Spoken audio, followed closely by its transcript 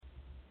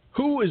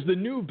Who is the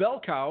new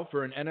bell cow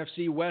for an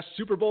NFC West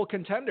Super Bowl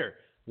contender?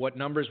 What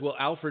numbers will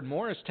Alfred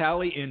Morris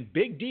tally in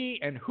Big D?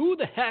 And who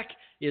the heck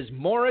is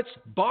Moritz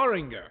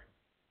Baringer?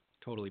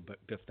 Totally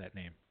biffed that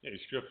name. Yeah, you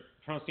screwed up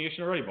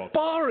pronunciation already, Bob.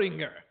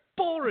 Baringer.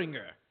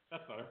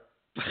 That's better.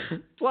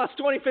 Plus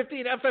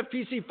 2015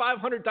 FFPC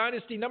 500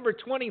 Dynasty number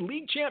 20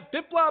 league champ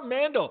Biplab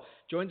Mandal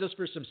joins us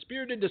for some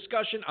spirited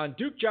discussion on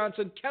Duke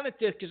Johnson, Kenneth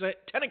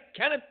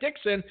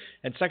Dixon,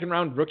 and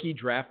second-round rookie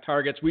draft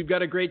targets. We've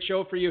got a great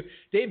show for you.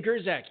 Dave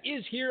Gerzak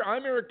is here.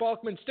 I'm Eric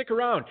Balkman. Stick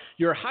around.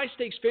 Your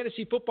high-stakes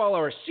fantasy football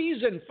hour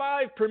Season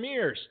 5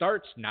 premiere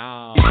starts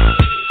now.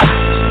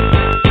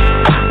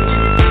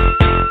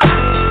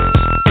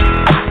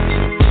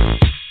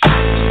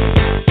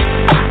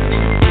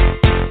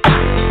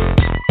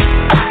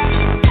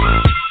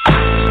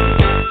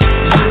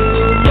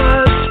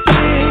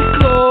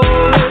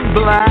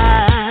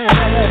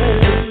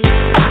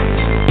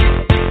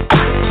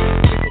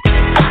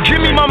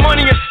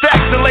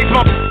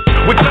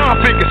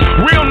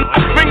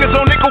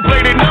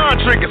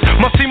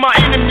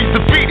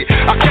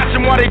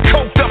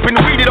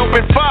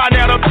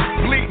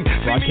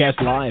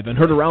 Broadcast live and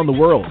heard around the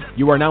world.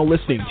 You are now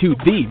listening to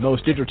the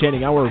most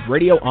entertaining hour of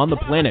radio on the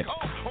planet.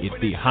 It's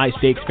the High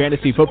Stakes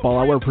Fantasy Football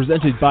Hour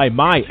presented by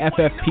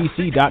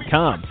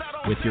MyFFPC.com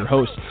with your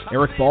hosts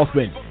Eric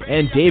Balkman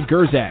and Dave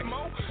Gerzak.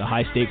 The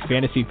High Stakes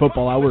Fantasy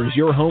Football Hour is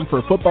your home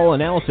for football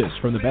analysis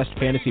from the best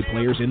fantasy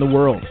players in the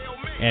world.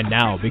 And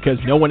now, because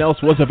no one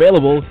else was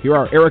available, here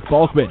are Eric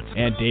Balkman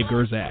and Dave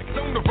Gerzak.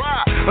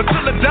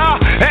 Until I die,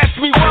 ask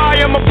me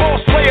why I'm a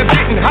boss player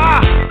getting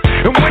high.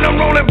 And when I'm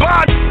rolling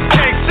by,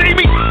 can't see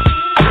me.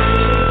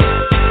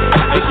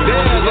 There's a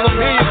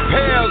million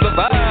pairs of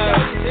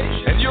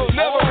eyes, and you'll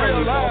never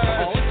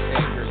realize.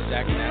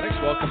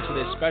 Welcome to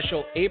this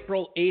special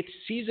April 8th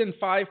Season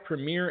 5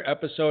 premiere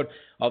episode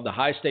of the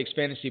High Stakes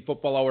Fantasy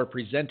Football Hour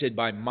presented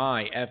by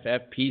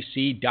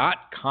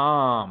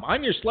MyFFPC.com.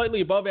 I'm your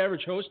slightly above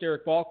average host,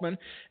 Eric Balkman,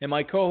 and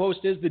my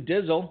co-host is the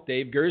Dizzle,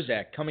 Dave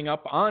Gerzak. Coming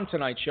up on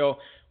tonight's show,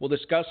 we'll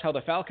discuss how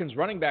the Falcons'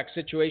 running back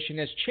situation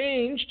has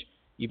changed,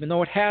 even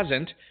though it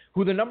hasn't,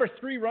 who the number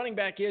 3 running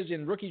back is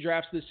in rookie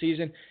drafts this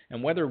season,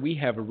 and whether we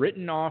have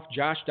written off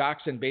Josh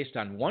Doctson based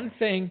on one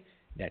thing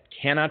that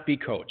cannot be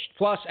coached.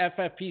 Plus,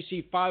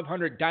 FFPC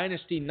 500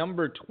 Dynasty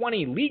number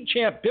 20 league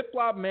champ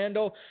Biplab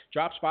Mandal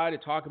drops by to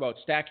talk about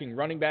stacking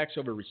running backs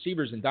over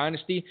receivers in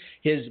Dynasty,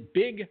 his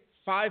big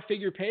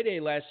 5-figure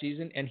payday last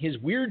season, and his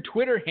weird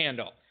Twitter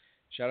handle.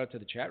 Shout out to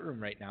the chat room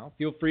right now.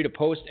 Feel free to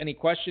post any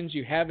questions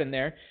you have in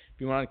there.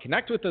 If you want to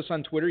connect with us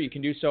on Twitter, you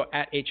can do so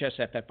at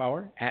HSFF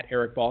Hour, at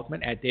Eric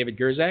Balkman, at David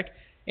Gerzak,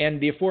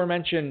 and the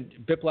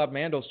aforementioned Biplab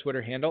Mandal's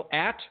Twitter handle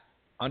at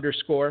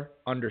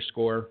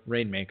 __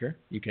 Rainmaker.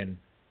 You can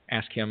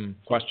ask him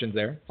questions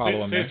there.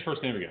 Follow him say there. His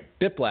first name again.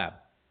 Biplab.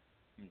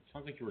 It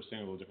sounds like you were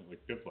saying a little different,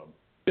 like Biplab.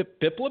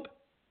 Biplab?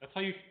 That's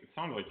how it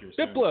sounded like you were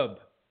saying. Biplab.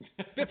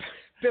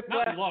 Biplab.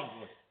 Not love.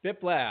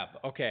 Biplab.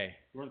 Okay.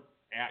 You weren't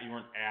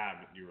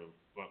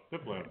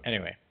Biplab.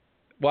 Anyway.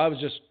 Well, I was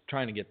just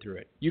trying to get through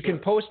it. You can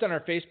post on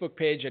our Facebook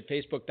page at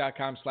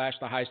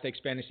facebook.com/the High Stakes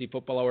Fantasy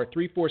Football Hour.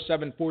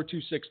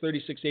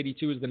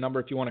 347-426-3682 is the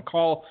number if you want to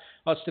call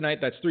us tonight.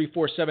 That's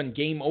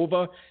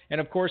 347-GAME-OVA. And,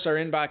 of course, our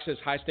inbox is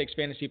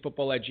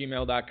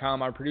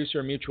highstakesfantasyfootball@gmail.com. Our producer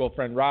and mutual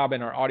friend Rob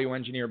and our audio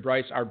engineer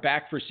Bryce are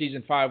back for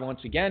Season 5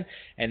 once again,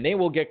 and they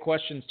will get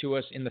questions to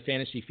us in the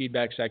fantasy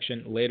feedback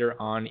section later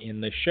on in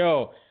the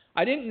show.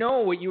 I didn't know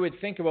what you would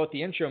think about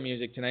the intro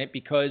music tonight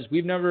because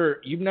you've never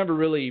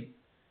really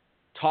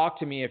talk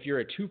to me if you're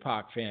a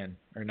Tupac fan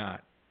or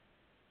not.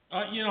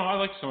 I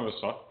like some of the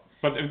stuff,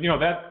 but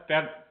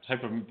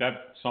that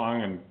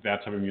song and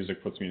that type of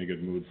music puts me in a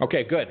good mood. For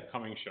okay, good. The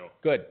coming show.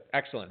 Good,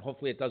 excellent.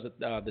 Hopefully it does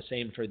the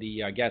same for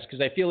the guests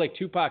because I feel like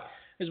Tupac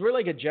is we're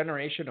like a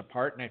generation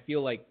apart, and I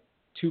feel like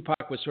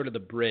Tupac was sort of the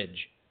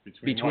bridge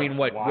between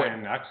what Y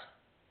and X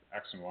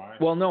and Y.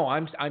 Well, no,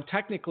 I'm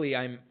technically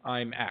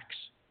I'm X.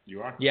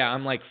 You are? Yeah,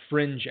 I'm like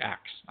fringe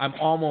X. I'm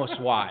almost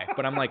Y,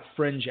 but I'm like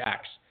fringe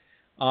X.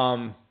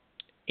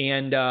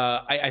 And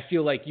I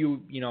feel like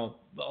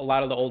a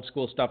lot of the old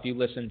school stuff you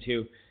listen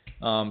to,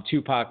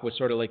 Tupac was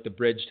sort of like the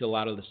bridge to a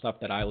lot of the stuff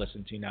that I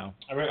listen to now.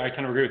 I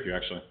kind of agree with you,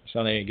 actually.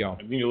 So there you go.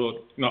 I think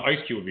Ice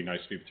Cube would be nice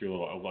if you threw a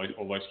little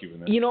old Ice Cube in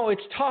there.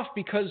 It's tough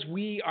because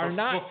we are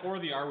not... Before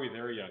the Are We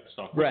There Yet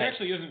stuff. Right. Which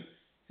actually isn't...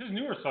 His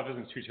newer stuff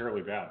isn't too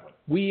terribly bad. But.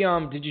 We,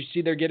 did you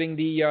see they're getting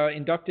the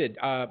inducted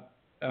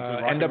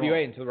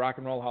NWA into the Rock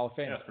and Roll Hall of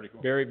Fame? Yeah, that's pretty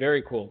cool. Very,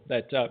 very cool.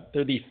 That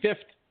they're the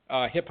 5th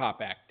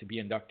hip-hop act to be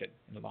inducted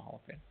into the Hall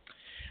of Fame.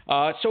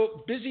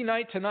 So busy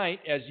night tonight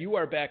as you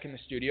are back in the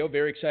studio.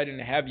 Very excited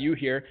to have you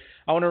here.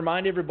 I want to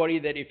remind everybody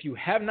that if you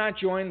have not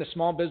joined the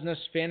Small Business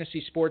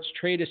Fantasy Sports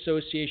Trade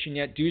Association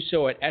yet, do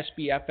so at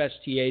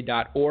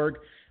sbfsta.org.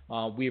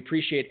 We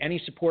appreciate any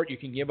support you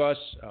can give us.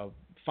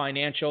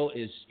 Financial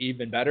is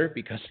even better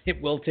because it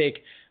will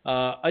take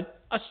a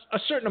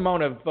certain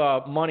amount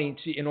of money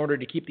in order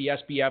to keep the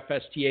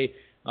SBFSTA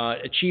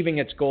achieving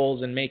its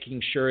goals and making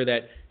sure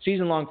that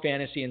season-long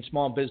fantasy and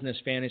small business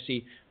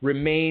fantasy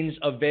remains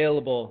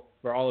available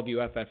for all of you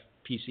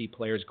FFPC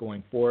players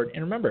going forward.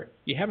 And remember,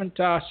 you haven't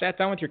sat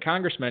down with your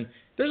congressman,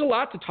 there's a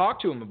lot to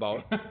talk to him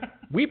about.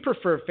 We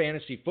prefer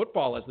fantasy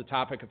football as the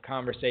topic of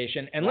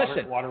conversation. And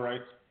listen, water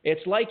rights.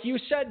 It's like you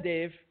said,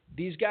 Dave,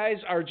 these guys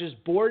are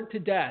just bored to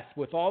death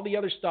with all the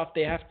other stuff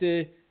they have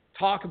to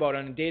talk about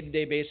on a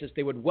day-to-day basis.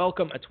 They would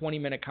welcome a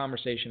 20-minute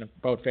conversation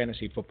about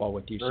fantasy football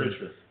with you. Very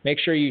true. Make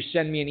sure you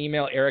send me an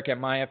email,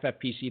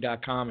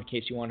 eric@myffpc.com, in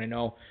case you want to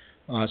know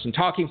some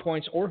talking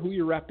points or who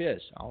your rep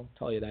is. I'll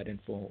tell you that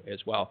info as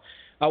well.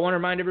 I want to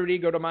remind everybody,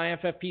 go to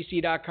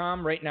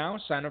myffpc.com right now.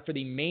 Sign up for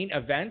the main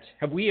event.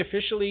 Have we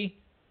officially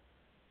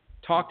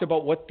talked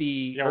about what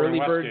the early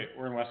bird...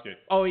 We're in Westgate.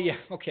 Oh, yeah.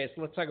 Okay,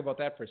 so let's talk about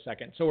that for a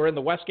second. So we're in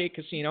the Westgate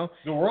Casino.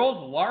 The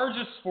world's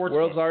largest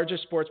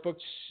sports book.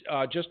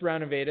 Just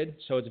renovated.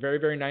 So it's very,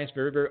 very nice,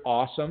 very, very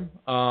awesome.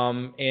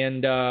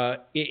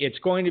 It's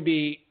going to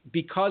be,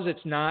 because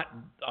it's not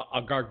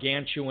a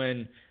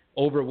gargantuan,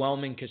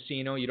 overwhelming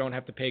casino, you don't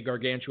have to pay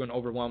gargantuan,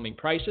 overwhelming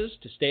prices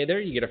to stay there.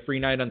 You get a free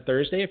night on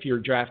Thursday if you're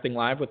drafting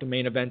live with the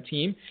main event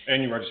team.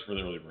 And you register for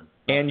the early bird.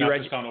 And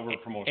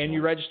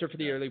you register for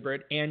the early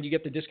bird, and you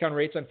get the discount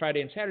rates on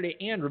Friday and Saturday.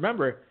 And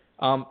remember,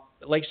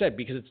 like I said,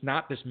 because it's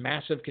not this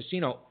massive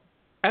casino,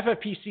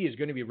 FFPC is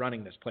going to be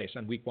running this place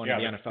on week 1 of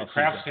the NFL season. The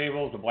craft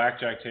tables, the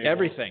blackjack tables,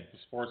 everything, the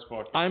sports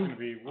book.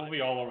 We'll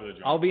be all over the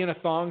joint. I'll be in a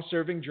thong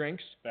serving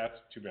drinks. That's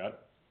too bad.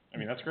 I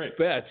mean, that's great.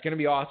 But yeah, it's going to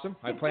be awesome.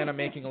 I plan on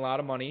making a lot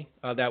of money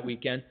that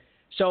weekend.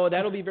 So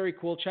that'll be very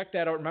cool. Check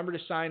that out. Remember to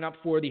sign up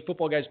for the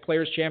Football Guys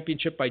Players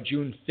Championship by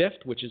June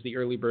 5th, which is the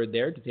early bird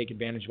there, to take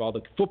advantage of all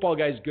the Football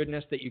Guys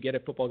goodness that you get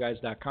at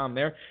footballguys.com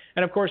there.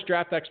 And, of course,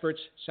 Draft Experts,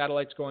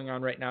 satellites going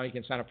on right now. You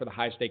can sign up for the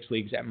high-stakes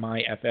leagues at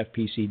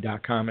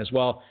myffpc.com as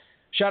well.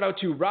 Shout out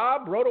to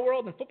Rob, Roto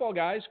World, and Football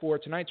Guys for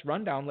tonight's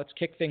rundown. Let's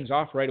kick things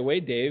off right away,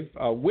 Dave,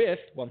 not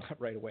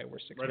right away. We're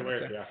 6 minutes in. Right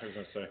away, yeah, I was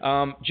going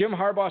to say. Jim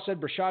Harbaugh said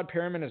Brashad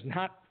Perriman is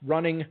not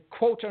running,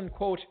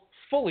 quote-unquote,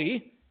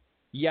 fully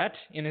yet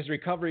in his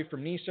recovery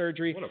from knee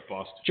surgery. What a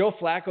bust. Joe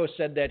Flacco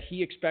said that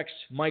he expects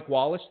Mike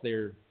Wallace,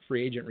 their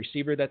free agent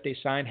receiver that they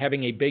signed,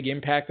 having a big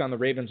impact on the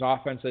Ravens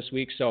offense this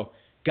week. So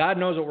God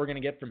knows what we're going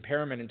to get from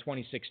Perriman in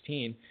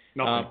 2016.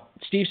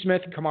 Steve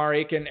Smith and Kamar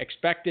Aiken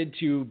expected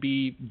to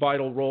be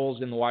vital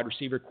roles in the wide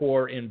receiver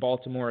core in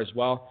Baltimore as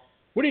well.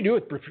 What do you do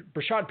with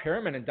Brashad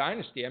Perriman in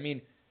Dynasty? I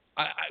mean,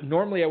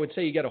 normally I would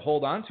say you got to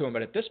hold on to him,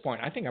 but at this point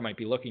I think I might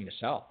be looking to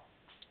sell.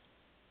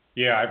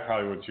 Yeah, I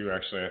probably would too,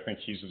 actually. I think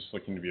he's just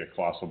looking to be a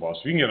colossal bust.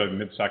 If you can get a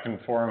mid-second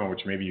for him,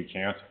 which maybe you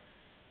can't,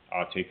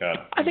 I'll take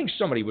that. I think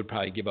somebody would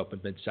probably give up a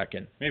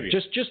mid-second. Maybe.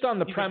 Just on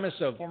the premise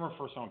of... Former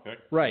first-round pick.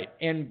 Right.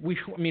 And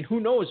who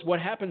knows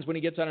what happens when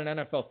he gets on an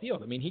NFL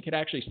field. I mean, he could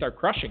actually start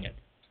crushing it.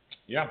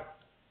 Yeah.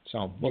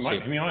 So we'll see.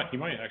 He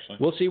might actually.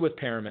 We'll see with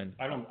Perriman.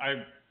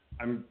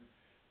 I'm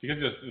because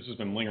this has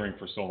been lingering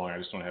for so long, I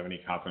just don't have any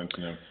confidence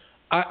in him.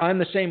 I'm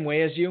the same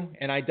way as you,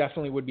 and I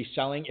definitely would be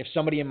selling. If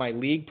somebody in my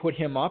league put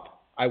him up,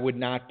 I would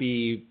not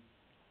be,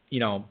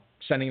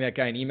 sending that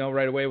guy an email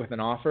right away with an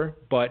offer.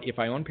 But if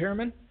I own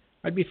Perriman,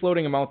 I'd be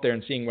floating him out there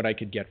and seeing what I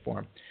could get for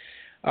him.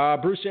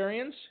 Bruce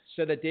Arians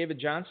said that David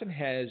Johnson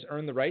has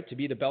earned the right to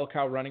be the bell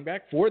cow running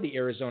back for the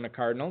Arizona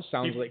Cardinals.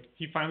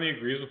 He finally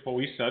agrees with what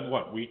we said.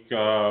 What week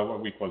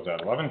was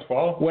that? 11,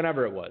 12?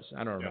 Whenever it was.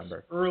 I don't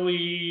remember.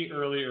 Early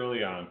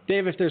on.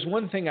 Dave, if there's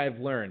one thing I've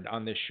learned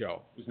on this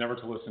show, is never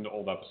to listen to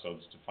old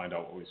episodes to find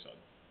out what we said.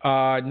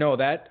 No,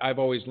 that I've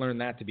always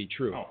learned that to be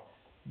true. Oh.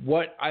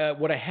 What I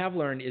have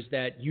learned is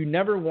that you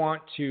never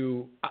want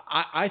to.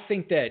 I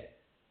think that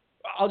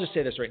I'll just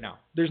say this right now.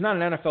 There's not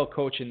an NFL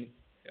coach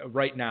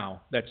right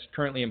now that's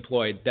currently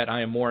employed that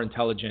I am more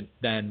intelligent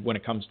than when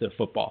it comes to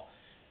football.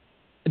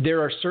 There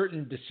are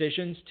certain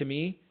decisions to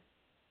me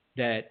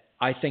that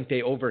I think they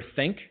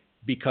overthink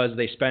because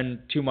they spend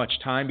too much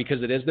time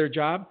because it is their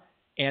job,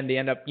 and they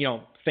end up,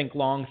 think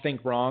long,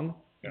 think wrong.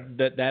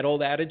 Yeah. That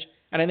old adage.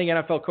 And I think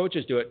NFL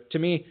coaches do it. To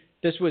me,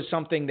 this was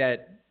something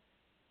that,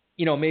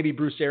 maybe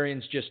Bruce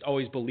Arians just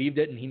always believed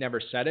it and he never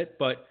said it,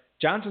 but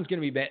Johnson's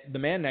going to be the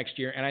man next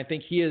year, and I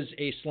think he is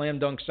a slam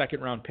dunk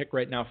second-round pick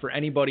right now for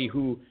anybody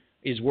who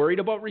is worried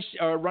about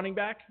running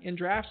back in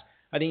drafts.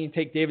 I think you can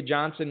take David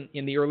Johnson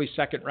in the early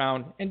second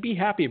round and be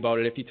happy about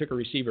it if you took a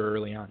receiver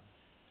early on.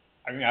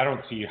 I mean, I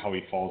don't see how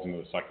he falls into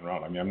the second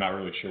round. I mean, I'm not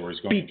really sure where he's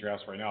going in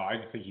drafts right now. I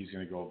think he's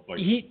going to go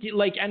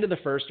end of the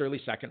first,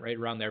 early second, right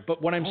around there.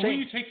 But what I'm saying, who are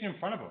you taking in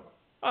front of him?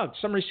 Oh,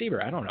 some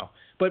receiver. I don't know.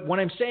 But what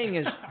I'm saying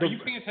is, are you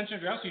paying attention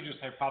to drafts? Or you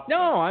just have hypotheses?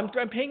 No,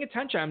 I'm paying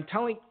attention. I'm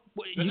telling.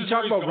 You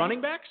talk about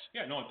running backs?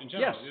 Yeah, no, in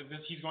general. Yes.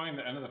 He's going in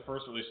the end of the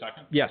first, early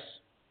second? Yes,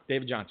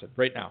 David Johnson,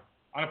 right now.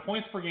 On a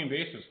points per game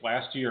basis,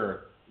 last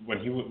year when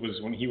he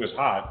was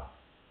hot,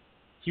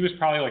 he was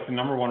probably like the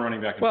number one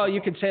running back. Well,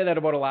 you could say that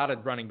about a lot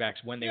of running backs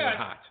when they were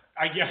hot.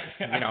 I guess.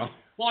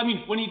 Well, I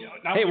mean, when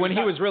he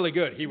was really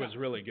good, he was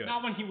really good.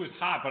 Not when he was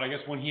hot, but I guess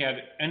when he had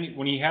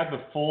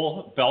the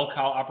full bell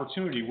cow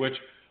opportunity, which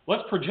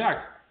let's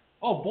project.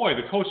 Oh boy,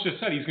 the coach just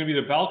said he's going to be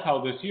the bell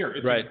cow this year.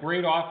 It's a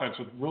great offense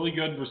with really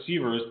good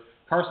receivers,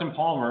 Carson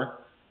Palmer.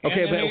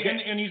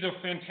 And he's a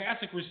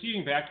fantastic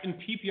receiving back in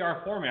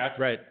PPR format.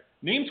 Right.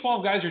 Name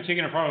 12 guys you're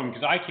taking in front of him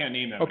because I can't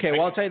name them. Okay,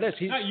 well, I'll tell you this.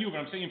 He's not you, but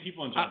I'm saying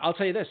people in general. I'll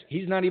tell you this.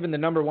 He's not even the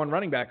number 1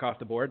 running back off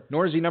the board,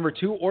 nor is he number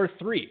 2 or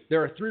 3.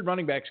 There are 3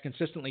 running backs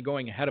consistently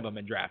going ahead of him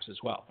in drafts as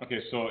well.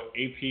 Okay, so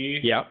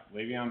AP, yep.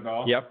 Le'Veon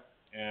Bell, yep.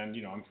 and,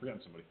 I'm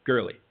forgetting somebody.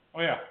 Gurley.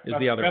 Oh, yeah. That's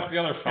the other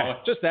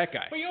fella. Just that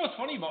guy. But what's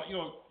funny about,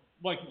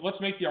 let's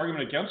make the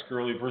argument against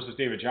Gurley versus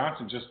David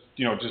Johnson just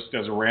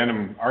as a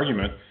random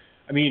argument.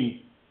 I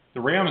mean,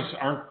 the Rams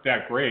aren't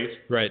that great.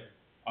 Right.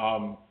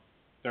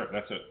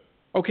 That's it.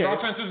 Okay. Their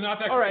offense is not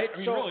that all great. Right, I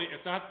mean, so, really,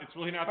 it's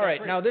really not that great.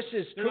 All right, now this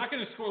is... They're not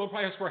going to score. They'll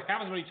probably score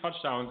half as many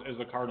touchdowns as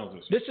the Cardinals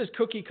this year. This is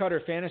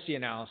cookie-cutter fantasy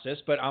analysis,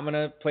 but I'm going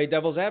to play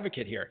devil's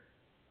advocate here.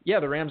 Yeah,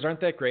 the Rams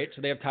aren't that great,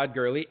 so they have Todd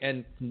Gurley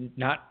and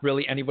not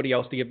really anybody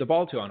else to give the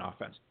ball to on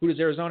offense. Who does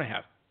Arizona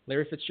have?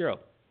 Larry Fitzgerald,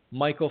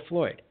 Michael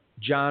Floyd,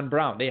 John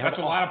Brown. That's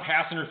a lot of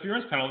pass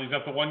interference penalties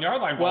at the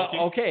 1-yard line. Well,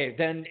 okay,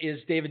 then is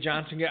David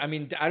Johnson? I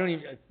mean, I don't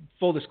even.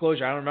 Full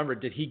disclosure, I don't remember.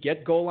 Did he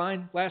get goal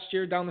line last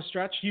year down the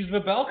stretch? He's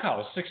the bell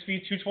cow, 6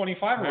 feet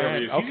 225 or whatever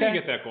he is. He's gonna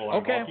get that goal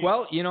line. Okay,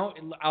 well,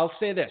 I'll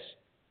say this.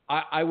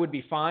 I would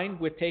be fine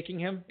with taking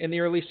him in the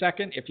early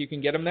second if you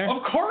can get him there.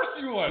 Of course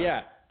you would.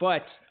 Yeah,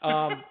 but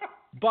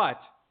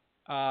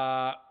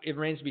it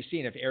remains to be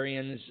seen if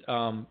Arians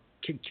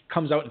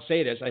comes out and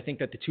say this. I think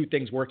that the 2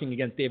 things working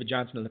against David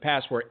Johnson in the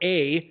past were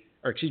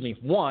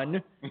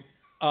one,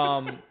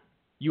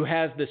 you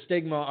have the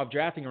stigma of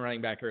drafting a running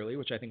back early,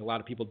 which I think a lot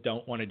of people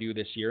don't want to do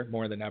this year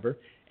more than ever.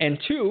 And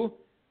 2,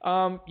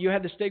 you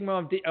had the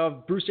stigma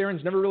of Bruce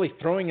Arians never really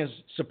throwing his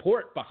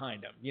support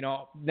behind him.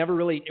 Never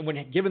really,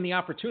 when given the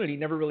opportunity,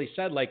 never really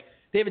said, like,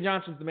 David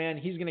Johnson's the man,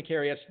 he's going to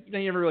carry us. He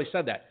never really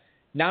said that.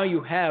 Now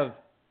you have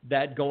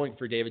that going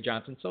for David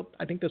Johnson, so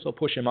I think this will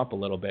push him up a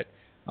little bit.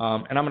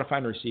 And I'm going to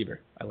find a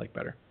receiver I like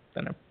better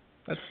than him.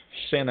 I'm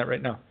saying that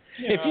right now.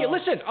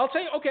 Listen, I'll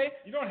tell you, okay.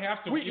 You don't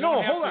have to.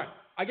 Hold on.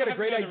 I got a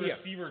great idea. You don't have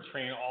to be on the receiver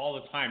train all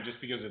the time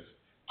just because it's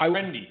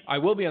trendy. I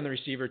will be on the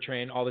receiver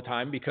train all the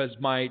time because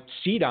my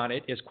seat on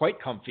it is quite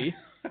comfy.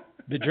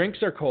 The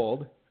drinks are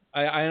cold,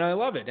 and I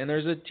love it. And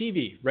there's a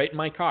TV right in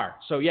my car.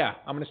 So, yeah,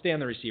 I'm going to stay on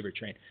the receiver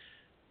train.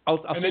 And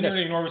then you're going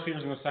to ignore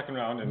receivers in the second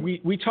round. And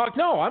we talked.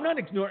 No, I'm not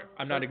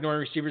ignoring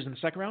receivers in the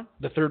second round,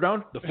 the third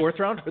round, the fourth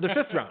round, or the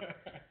fifth round.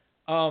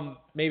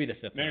 Maybe the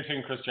fifth. Then you're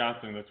taking Chris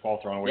Johnson in the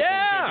 12th round away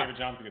from David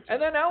Johnson.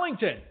 And then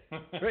Ellington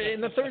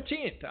in the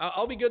 13th.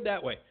 I'll be good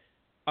that way.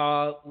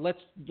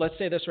 Let's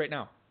say this right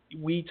now.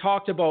 We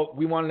talked about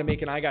we wanted to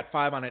make an I Got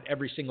 5 on it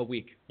every single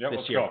week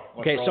this year.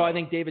 Okay, so I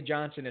think David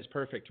Johnson is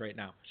perfect right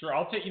now. Sure,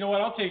 I'll take. You know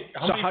what? I'll take.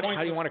 How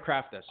do you want to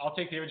craft this? I'll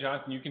take David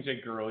Johnson. You can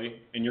take Gurley,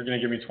 and you're going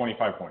to give me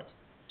 25 points.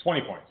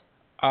 20 points.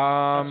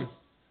 All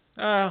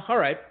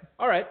right,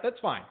 that's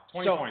fine.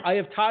 20 points. I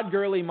have Todd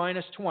Gurley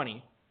minus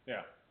 20.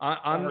 Yeah.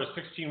 Over a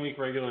 16-week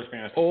regular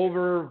fantasy.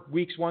 Over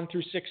weeks 1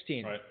 through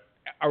 16. Right.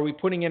 Are we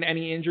putting in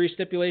any injury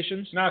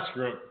stipulations? Not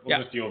screw it. We'll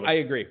just deal with it. I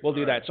agree. We'll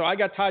do that. So I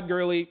got Todd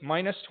Gurley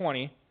minus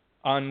 20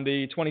 on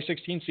the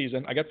 2016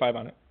 season. I got 5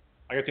 on it.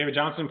 I got David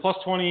Johnson plus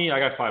 20. I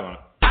got 5 on it.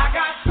 I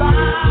got 5 on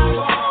it.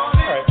 All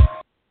right.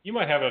 You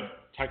might have a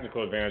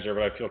technical advantage there,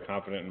 but I feel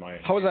confident in my.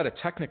 How is that a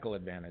technical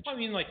advantage? I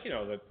mean,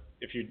 that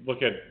if you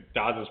look at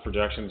Dodds'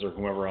 projections or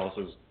whoever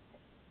else's,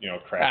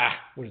 crap.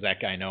 What does that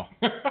guy know?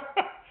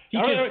 He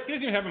doesn't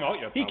even have him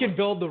out yet. He can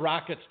build the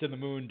rockets to the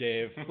moon,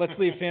 Dave. Let's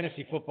leave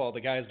fantasy football to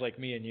guys like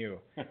me and you.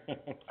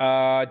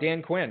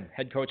 Dan Quinn,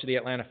 head coach of the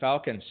Atlanta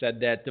Falcons,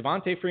 said that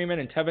Devontae Freeman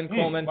and Tevin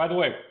Coleman. By the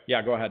way.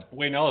 Yeah, go ahead.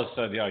 Wayne Ellis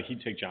said,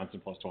 he'd take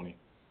Johnson plus 20.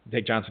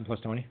 Take Johnson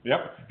plus 20? Yep.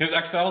 His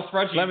Excel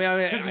spreadsheet.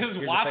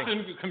 His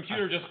Watson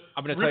computer just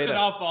ripped it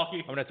out, Balky.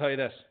 I'm going to tell you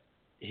this.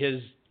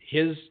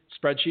 His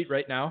spreadsheet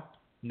right now,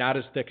 not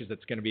as thick as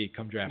it's going to be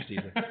come draft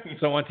season.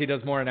 So once he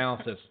does more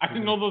analysis. I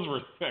didn't know those were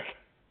thick.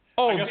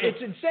 Oh, it's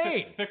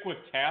insane. Thick with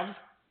tabs?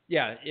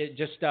 Yeah, it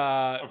just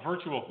a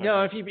virtual thing.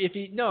 No, if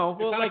he no,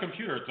 well, it's not a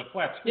computer, it's a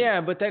flat screen.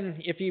 Yeah, but then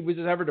if he was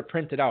ever to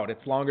print it out,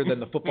 it's longer than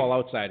the Football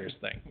Outsiders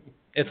thing.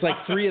 It's like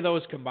 3 of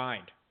those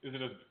combined. Is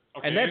it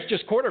and that's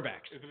just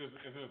quarterbacks. Is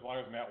it as long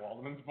as Matt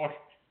Waldman's book?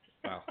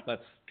 Well,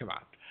 come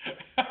on.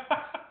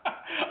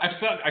 I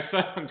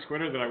said on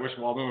Twitter that I wish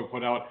Waldman would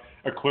put out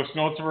a Cliff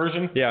Notes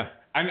version. Yeah.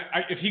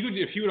 If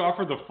he would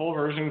offer the full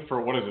version for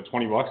what is it,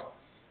 $20?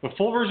 The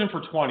full version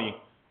for 20,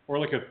 or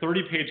like a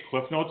 30-page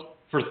Cliff Notes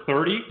for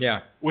 30.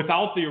 Yeah.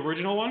 Without the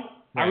original one,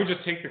 right. I would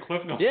just take the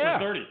Cliff Notes for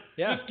 30.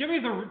 Yeah. Just give me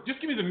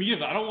the meat of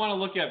it. I don't want to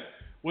look at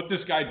what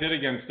this guy did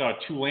against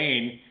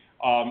Tulane.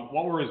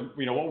 What were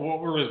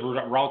his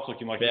routes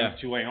looking like against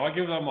Tulane? I'll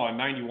give them a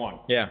 91.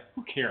 Yeah.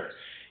 Who cares?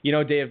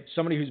 Dave,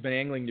 somebody who's been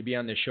angling to be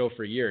on this show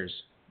for years,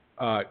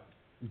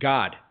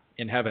 God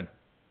in heaven,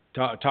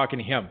 talking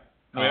to him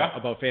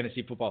about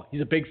fantasy football.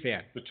 He's a big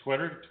fan. The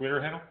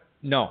Twitter handle?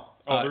 No.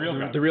 The real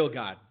God. The real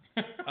God.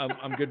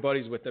 I'm good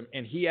buddies with him,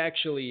 and he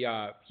actually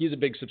he's a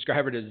big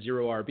subscriber to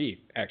Zero RB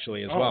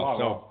actually as well.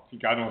 Wow, so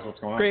God knows what's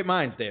going on. Great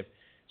minds, Dave.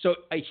 So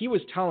he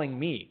was telling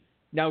me.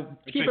 Now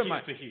keep in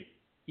mind.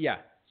 Yeah.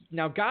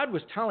 Now God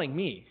was telling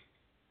me.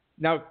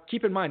 Now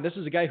keep in mind, this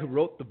is a guy who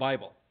wrote the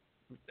Bible.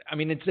 I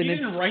mean, he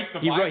didn't write the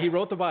Bible. He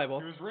wrote the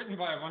Bible. It was written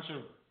by a bunch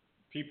of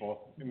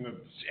people in the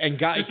and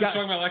God,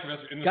 showing my lack of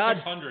in the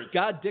 600s.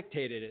 God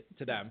dictated it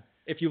to them.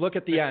 If you look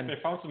at the end, they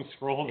found some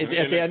scrolls at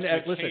the end.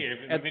 Listen, cave,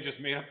 and they just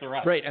made up the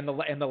rest. Right, and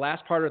the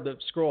last part of the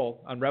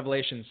scroll on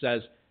Revelation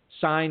says,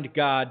 "Signed,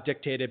 God,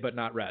 dictated, but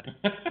not read."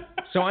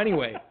 So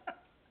anyway,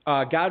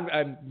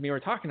 we were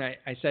talking. I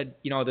said,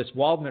 this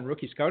Waldman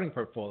rookie scouting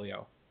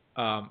portfolio.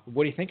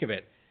 What do you think of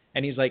it?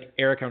 And he's like,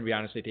 Eric, I'm gonna be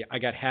honest with you. I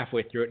got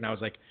halfway through it, and I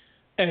was like,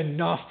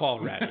 enough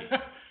already.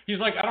 He's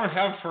like, I don't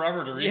have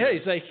forever to read. Yeah,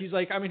 he's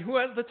like, I mean, who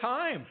has the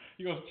time?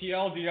 He goes,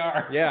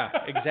 TLDR. Yeah,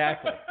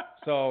 exactly.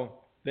 So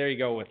there you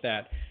go with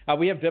that.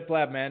 We have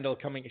Biplab Mandal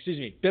coming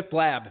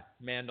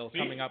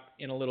up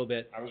in a little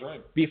bit. I was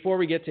right. Before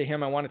we get to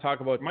him, I want to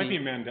talk about it might be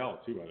Mandel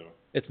too, by the way.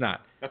 It's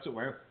not. That's what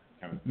we're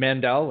kind of.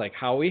 Mandel, like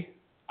Howie?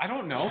 I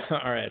don't know.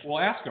 All right. We'll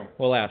ask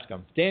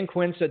him. Dan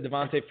Quinn said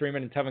Devontae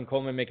Freeman and Tevin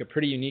Coleman make a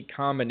pretty unique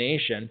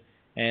combination,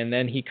 and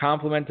then he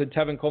complimented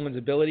Tevin Coleman's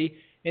ability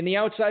in the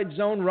outside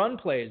zone run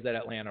plays that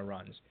Atlanta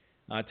runs.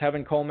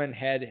 Tevin Coleman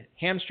had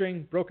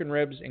hamstring, broken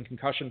ribs, and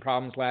concussion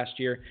problems last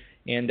year,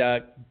 and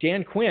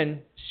Dan Quinn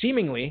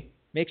seemingly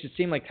makes it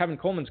seem like Tevin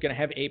Coleman's going to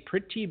have a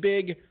pretty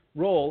big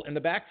role in the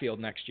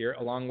backfield next year,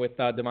 along with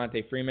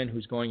Devontae Freeman,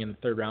 who's going in the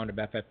third round of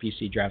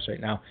FFPC drafts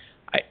right now.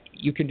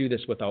 You can do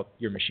this without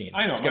your machine.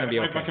 I know. It's going to be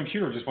okay. My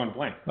computer just went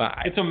blank.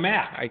 It's a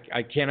Mac.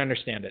 I can't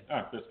understand it.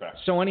 This bad.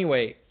 So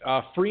anyway,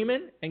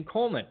 Freeman and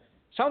Coleman.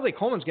 Sounds like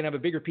Coleman's going to have a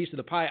bigger piece of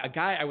the pie. A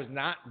guy I was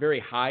not very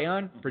high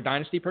on for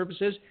dynasty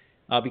purposes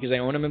because I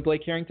own him in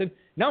Blake Harrington.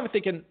 Now I'm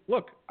thinking,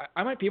 look,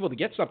 I might be able to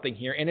get something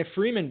here. And if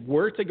Freeman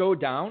were to go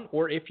down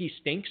or if he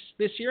stinks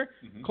this year,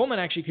 Coleman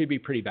actually could be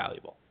pretty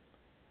valuable.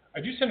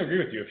 I do tend to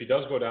agree with you. If he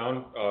does go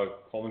down,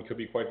 Coleman could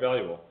be quite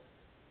valuable.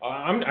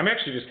 I'm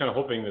actually just kind of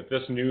hoping that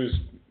this news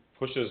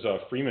pushes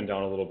Freeman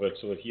down a little bit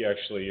so that he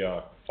actually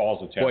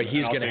falls a tad. Boy,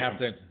 he's going to have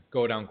to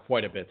go down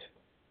quite a bit.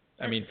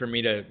 I mean, you're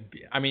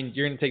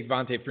going to take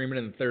Devontae Freeman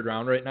in the third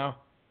round right now?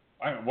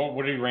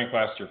 What did he rank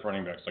last year for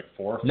running backs? Like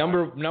 4?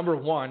 Number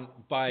one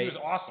by. He was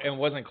awesome. And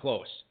wasn't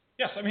close.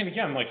 Yes, I mean,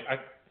 again, like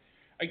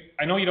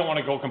I know you don't want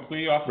to go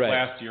completely off of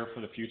last year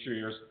for the future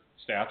year's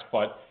stats,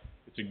 but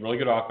it's a really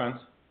good offense,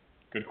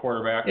 good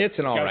quarterback. It's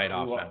an all right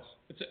offense.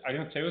 I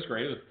didn't say it was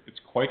great. It's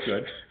quite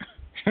good.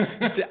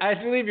 I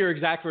believe your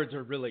exact words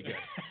are really good.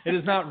 It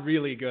is not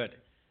really good.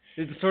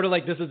 It's sort of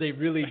like this is a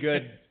really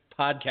good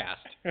podcast.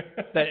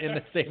 That in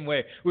the same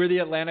way, we're the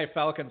Atlanta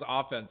Falcons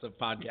offense of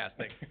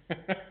podcasting.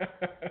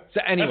 So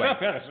anyway, that's not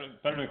bad.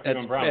 It's better than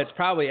Cleveland Browns. It's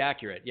probably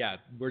accurate. Yeah,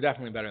 we're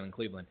definitely better than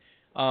Cleveland.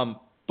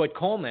 But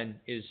Coleman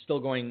is still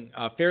going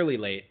fairly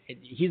late.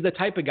 He's the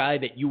type of guy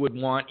that you would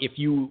want if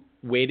you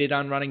waited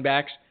on running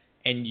backs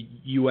and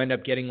you end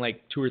up getting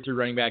like 2 or 3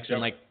 running backs in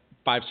like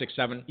 5, 6,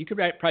 7. You could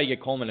probably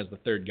get Coleman as the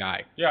third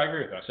guy. Yeah, I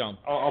agree with that. So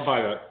I'll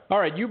buy that. All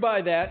right, you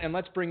buy that, and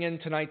let's bring in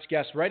tonight's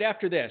guest right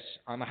after this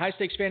on the High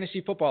Stakes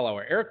Fantasy Football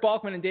Hour. Eric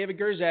Balkman and David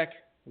Gerzak.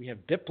 We have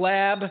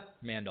Biplab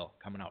Mandal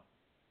coming up.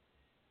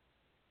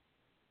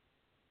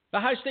 The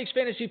High Stakes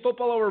Fantasy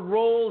Football Hour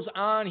rolls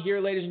on here,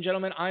 ladies and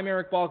gentlemen. I'm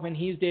Eric Balkman.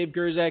 He's Dave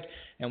Gerzak,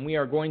 and we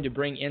are going to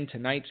bring in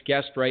tonight's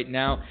guest right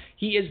now.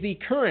 He is the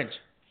current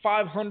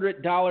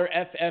 $500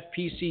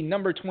 FFPC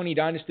number 20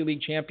 Dynasty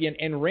League champion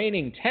and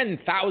reigning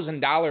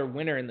 $10,000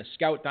 winner in the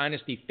Scout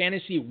Dynasty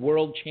Fantasy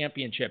World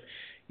Championship.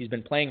 He's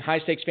been playing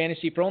high-stakes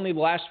fantasy for only the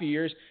last few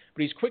years,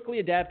 but he's quickly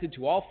adapted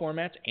to all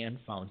formats and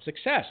found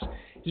success.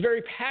 He's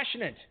very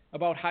passionate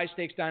about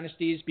high-stakes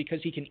dynasties because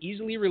he can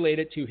easily relate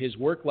it to his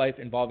work life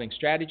involving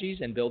strategies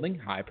and building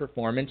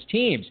high-performance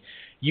teams.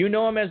 You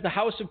know him as the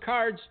House of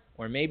Cards,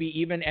 or maybe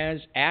even as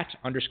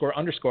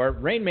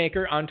 @__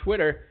 Rainmaker on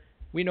Twitter.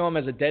 We know him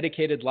as a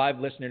dedicated live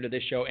listener to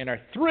this show and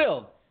are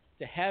thrilled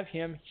to have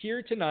him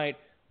here tonight.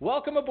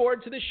 Welcome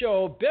aboard to the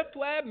show,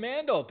 Biplab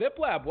Mandal.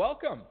 Biplab,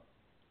 welcome.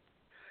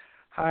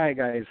 Hi,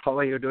 guys. How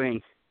are you doing?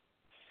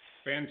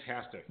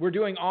 Fantastic. We're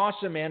doing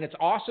awesome, man. It's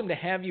awesome to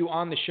have you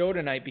on the show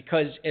tonight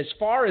because as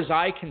far as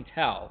I can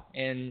tell,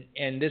 and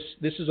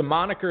this is a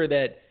moniker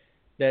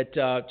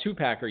that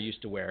Two-Packer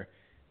used to wear,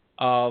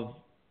 of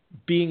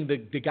being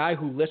the guy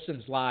who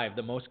listens live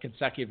the most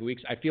consecutive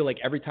weeks. I feel like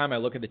every time I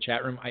look at the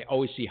chat room, I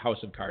always see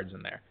House of Cards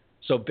in there.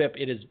 So, Bip,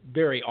 it is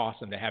very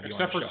awesome to have you on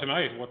the show. Except for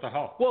tonight, what the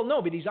hell? Well,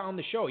 no, but he's on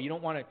the show. You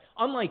don't want to –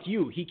 unlike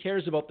you, he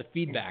cares about the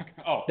feedback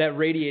that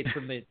radiates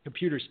from the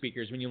computer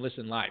speakers when you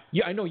listen live.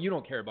 I know you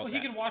don't care about that.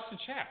 Well, he can watch the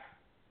chat.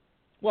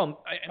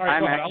 Well,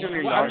 I'm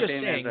actually logged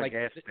in saying, as a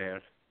guest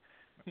there.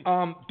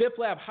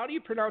 Biplab, how do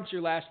you pronounce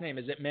your last name?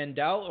 Is it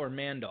Mandel or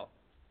Mandal?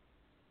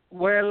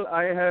 Well,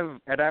 I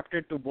have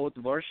adapted to both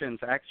versions.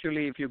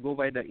 Actually, if you go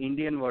by the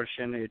Indian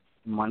version, it's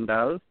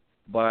Mandal,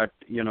 but,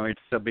 it's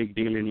a big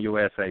deal in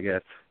U.S., I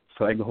guess.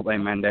 So I go by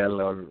Mandel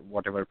or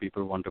whatever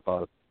people want to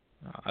call.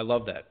 I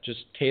love that. Just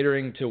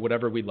catering to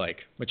whatever we like,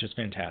 which is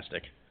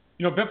fantastic.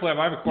 Biplab,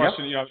 I have a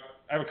question. Yep.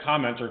 I have a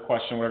comment or a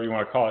question, whatever you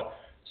want to call it.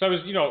 So I was,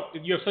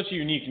 you have such a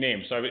unique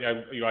name. So I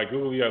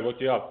Googled you, I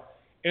looked you up.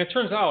 And it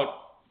turns out,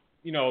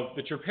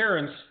 that your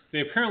parents,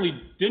 they apparently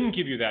didn't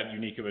give you that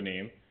unique of a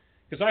name.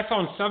 Because I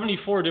found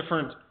 74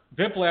 different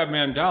Biplab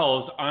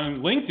Mandals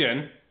on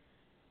LinkedIn,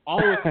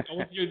 all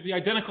with the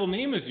identical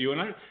name as you.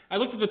 And I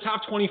looked at the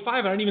top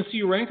 25. I didn't even see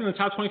you ranked in the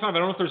top 25. I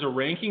don't know if there's a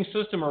ranking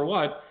system or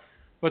what,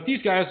 but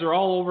these guys are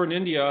all over in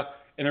India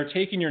and are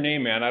taking your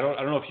name, man. I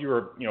don't know if you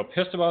were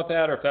pissed about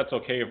that or if that's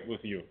okay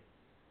with you.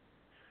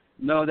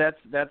 No,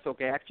 that's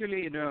okay.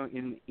 Actually,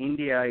 in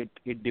India,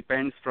 it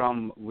depends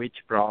from which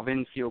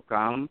province you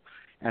come.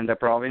 And the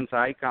province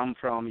I come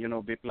from,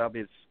 Biplab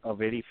is a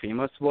very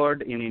famous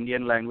word. In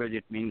Indian language,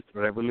 it means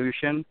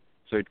revolution.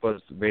 So it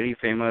was very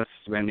famous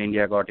when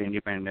India got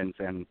independence.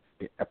 And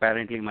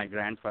apparently my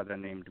grandfather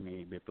named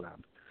me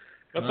Biplab.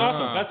 That's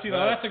awesome.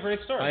 That's a great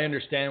story. I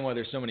understand why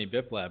there's so many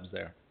Biplabs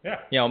there.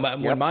 Yeah.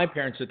 When my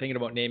parents were thinking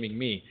about naming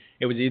me,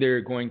 it was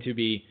either going to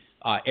be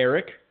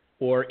Eric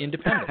or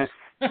Independence.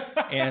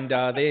 And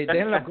they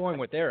ended up going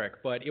with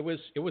Eric, but it was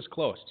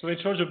close. So they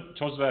chose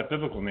that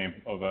biblical name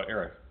of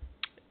Eric.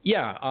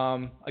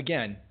 Yeah.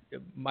 Again,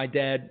 my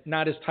dad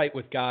not as tight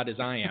with God as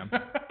I am,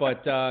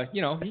 but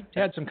he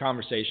had some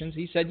conversations.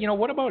 He said,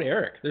 what about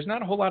Eric? There's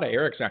not a whole lot of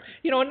Erics around.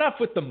 Enough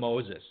with the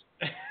Moses,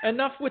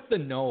 enough with the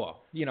Noah.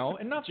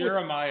 Enough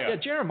Jeremiah.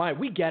 With Jeremiah.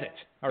 We get it.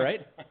 All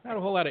right. Not a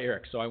whole lot of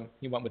Eric, so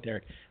he went with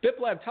Eric.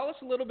 Biplab, tell us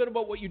a little bit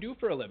about what you do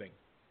for a living.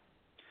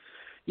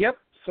 Yep.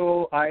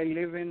 So I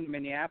live in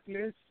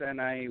Minneapolis,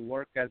 and I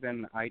work as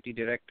an IT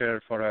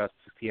director for a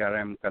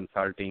CRM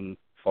consulting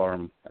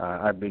firm.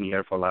 I've been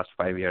here for the last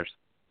 5 years.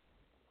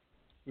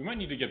 We might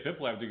need to get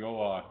Biplab to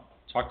go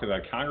talk to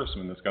that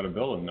congressman that's got a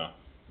bill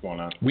going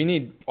on. We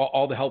need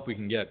all the help we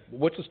can get.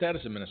 What's the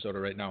status of Minnesota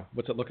right now?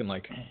 What's it looking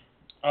like?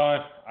 I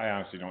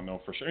honestly don't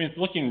know for sure. I mean,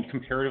 looking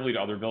comparatively to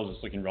other bills,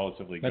 it's looking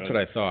relatively good. That's what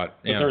I thought.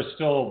 But there's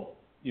still,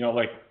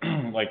 like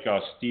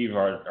Steve,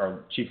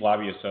 our chief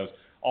lobbyist, says,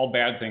 all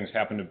bad things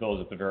happen to bills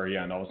at the very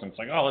end. All of a sudden, it's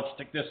like, let's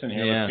stick this in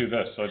here, let's do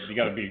this. So you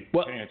got to be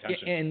paying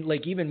attention.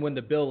 And even when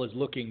the bill is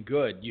looking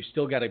good, you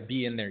still got to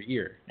be in their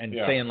ear and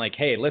saying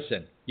hey,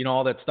 listen,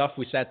 all that stuff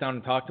we sat down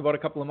and talked about a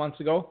couple of months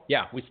ago?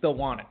 Yeah, we still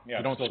want it.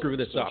 Yeah, don't screw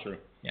this up. True.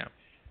 Yeah.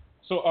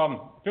 So,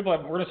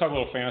 Biplab, we're going to talk a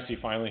little fantasy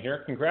finally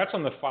here. Congrats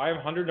on the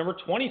 500 number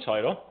 20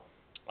 title.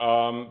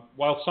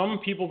 While some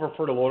people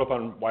prefer to load up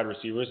on wide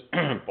receivers,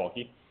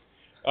 bulky.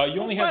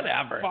 You only had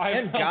five.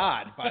 Thank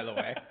God, by the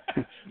way.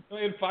 You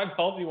only had 5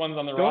 healthy ones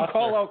on the roster. Don't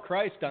call out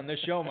Christ on this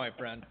show, my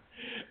friend.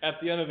 At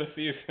the end of the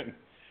season.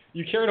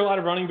 You carried a lot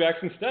of running backs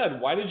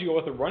instead. Why did you go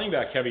with a running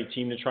back heavy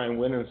team to try and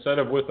win instead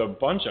of with a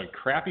bunch of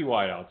crappy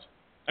wideouts?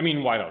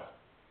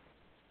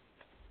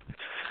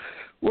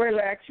 Well,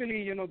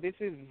 actually, this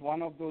is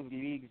one of those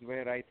leagues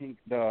where I think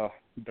the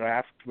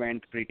draft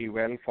went pretty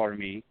well for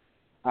me.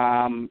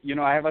 I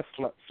have a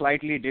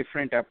slightly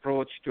different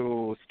approach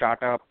to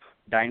startup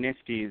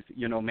dynasties.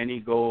 Many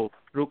go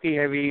rookie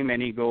heavy,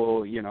 many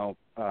go,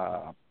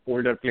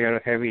 older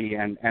player heavy,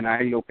 and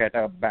I look at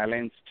a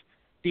balanced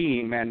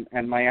team,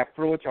 and my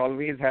approach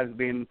always has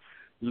been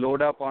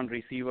load up on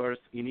receivers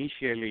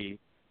initially,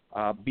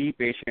 be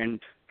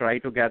patient, try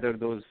to gather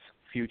those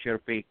future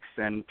picks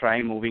and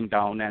try moving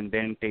down and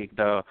then take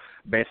the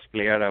best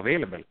player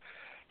available.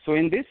 So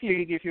in this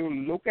league, if you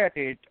look at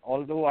it,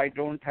 although I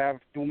don't have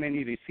too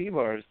many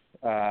receivers,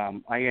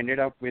 I ended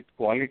up with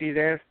quality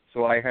there.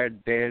 So I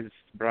had Dez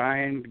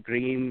Bryant,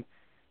 Green,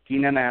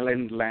 Keenan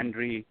Allen,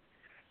 Landry,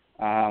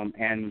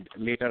 and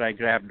later I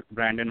grabbed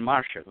Brandon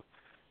Marshall.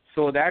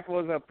 So that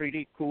was a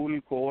pretty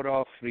cool core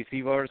of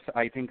receivers.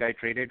 I think I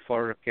traded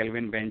for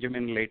Kelvin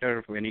Benjamin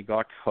later when he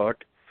got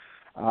hurt.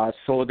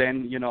 So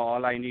then,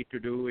 all I need to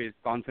do is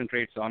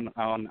concentrate on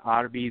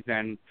RBs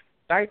and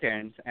tight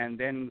ends. And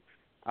then,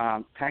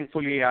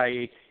 thankfully,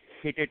 I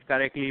hit it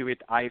correctly with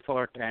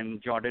Eifert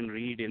and Jordan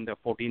Reed in the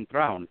 14th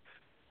round.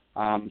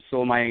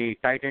 So my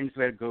tight ends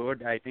were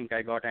good. I think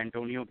I got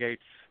Antonio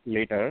Gates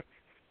later.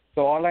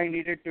 So all I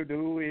needed to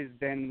do is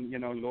then,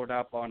 load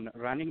up on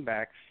running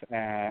backs.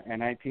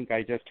 And I think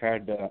I just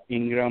had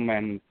Ingram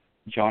and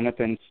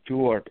Jonathan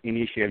Stewart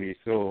initially.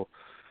 So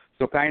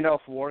kind of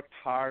worked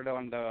hard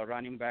on the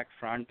running back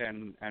front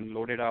and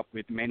loaded up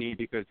with many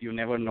because you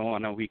never know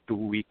on a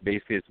week-to-week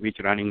basis which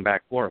running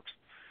back works.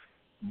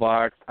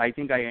 But I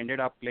think I ended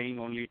up playing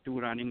only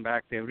 2 running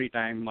backs every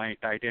time. My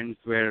tight ends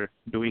were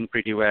doing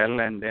pretty well.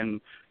 And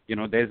then,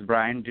 Dez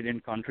Bryant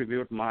didn't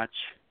contribute much.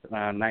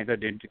 Neither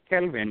did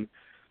Kelvin.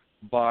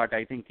 But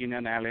I think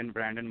Keenan Allen,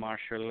 Brandon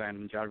Marshall,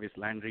 and Jarvis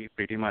Landry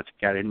pretty much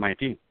carried my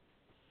team.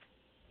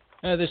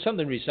 There's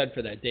something to be said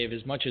for that, Dave.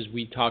 As much as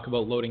we talk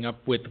about loading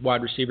up with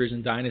wide receivers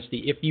in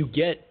Dynasty, if you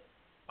get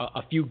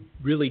a few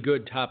really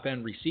good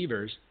top-end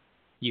receivers,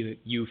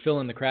 you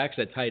fill in the cracks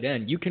at tight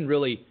end, you can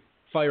really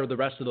fire the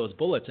rest of those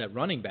bullets at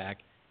running back,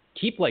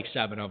 keep like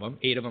 7 of them,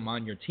 8 of them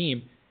on your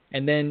team,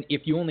 and then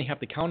if you only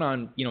have to count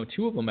on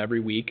 2 of them every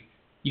week,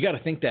 you got to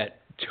think that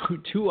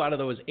two out of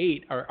those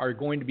 8 are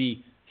going to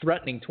be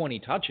threatening 20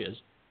 touches,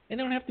 and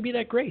they don't have to be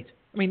that great.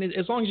 I mean,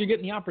 as long as you're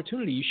getting the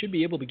opportunity, you should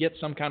be able to get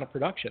some kind of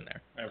production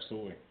there.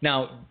 Absolutely.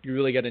 Now, you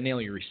really got to nail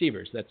your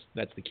receivers.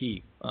 That's the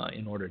key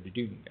in order to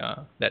do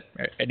that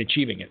and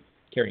achieving it.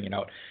 carrying it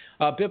out.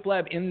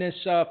 Biplab, in this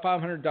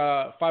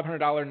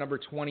 $500 number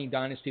 20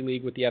 Dynasty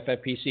League with the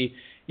FFPC,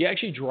 you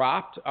actually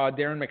dropped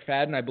Darren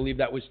McFadden. I believe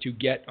that was to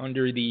get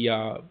under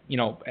the,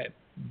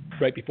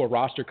 right before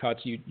roster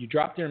cuts. You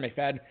dropped Darren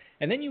McFadden,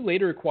 and then you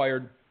later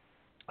acquired,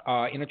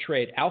 in a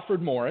trade,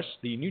 Alfred Morris,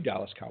 the new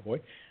Dallas Cowboy,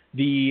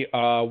 the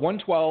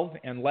 112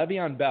 and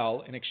Le'Veon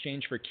Bell in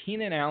exchange for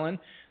Keenan Allen,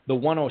 the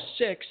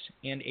 106,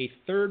 and a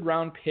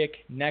third-round pick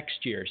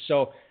next year.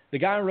 So the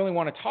guy I really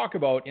want to talk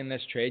about in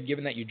this trade,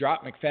 given that you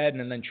dropped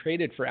McFadden and then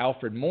traded for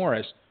Alfred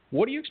Morris,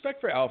 what do you expect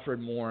for Alfred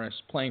Morris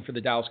playing for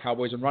the Dallas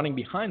Cowboys and running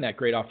behind that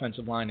great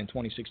offensive line in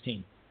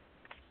 2016?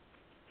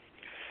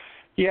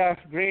 Yeah,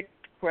 great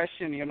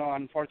question.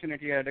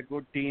 Unfortunately, I had a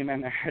good team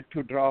and I had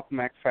to drop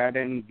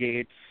McFadden,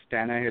 Gates,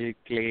 Tannehill,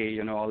 Clay,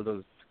 all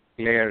those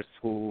players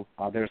who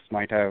others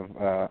might have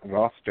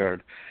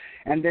rostered.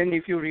 And then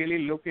if you really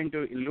look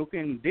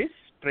in this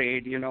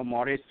trade,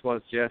 Morris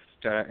was just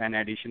an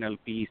additional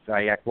piece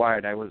I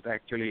acquired. I was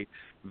actually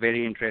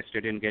very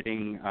interested in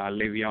getting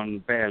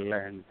Le'Veon Bell,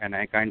 and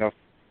I kind of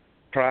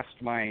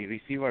trust my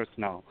receivers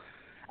now.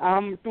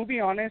 To be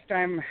honest,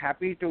 I'm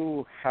happy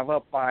to have a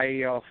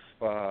pie of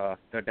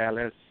the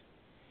Dallas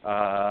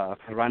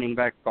running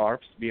back corps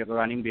be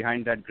running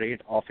behind that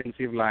great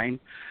offensive line.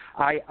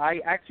 I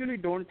actually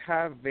don't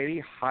have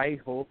very high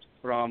hopes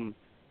from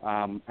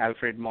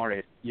Alfred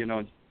Morris.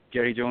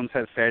 Jerry Jones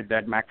has said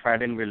that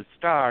McFadden will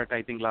start.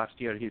 I think last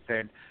year he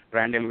said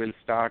Randall will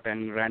start,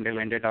 and Randall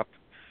ended up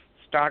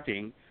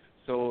starting.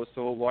 So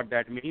what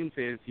that means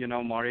is,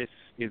 Morris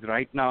is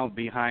right now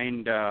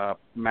behind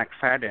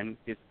McFadden.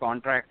 His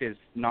contract is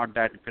not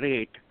that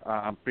great,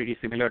 pretty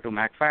similar to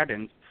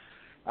McFadden's.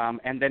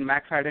 And then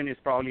McFadden is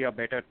probably a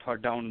better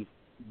third down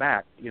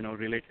back,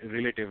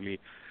 relatively.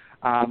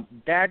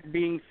 That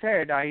being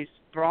said, I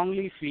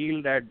strongly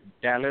feel that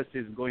Dallas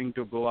is going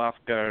to go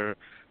after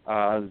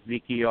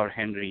Zeke or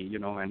Henry,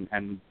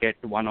 and get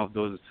one of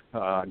those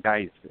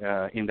guys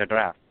in the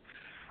draft.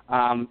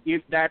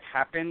 If that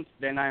happens,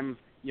 then I'm,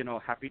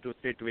 happy to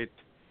sit with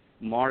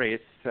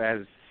Morris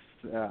as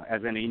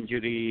an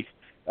injury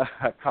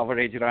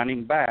coverage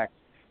running back.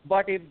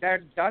 But if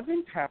that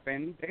doesn't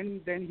happen,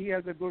 then he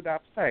has a good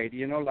upside.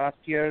 Last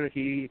year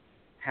he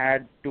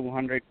had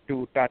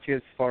 202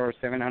 touches for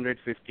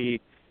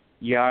 750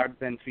 yards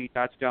and 3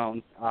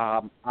 touchdowns.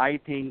 I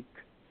think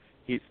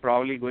he's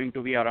probably going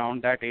to be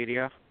around that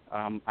area.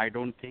 I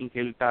don't think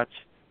he'll touch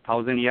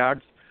 1,000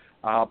 yards,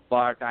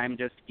 but I'm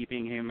just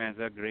keeping him as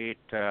a great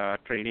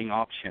trading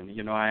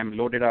option. I am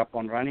loaded up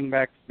on running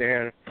backs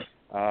there.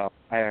 I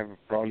have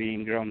probably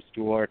Ingram,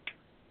 Stewart,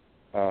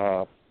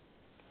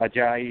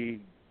 Ajayi,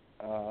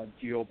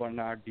 Gio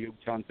Bernard, Duke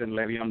Johnson,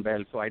 Le'Veon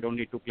Bell, so I don't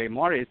need to play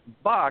Morris.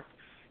 But,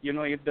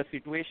 if the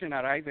situation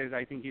arises,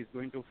 I think he's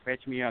going to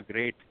fetch me a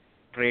great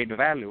trade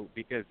value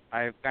because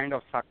I've kind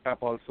of sucked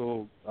up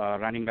also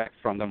running backs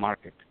from the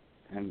market.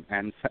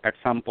 And at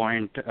some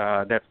point,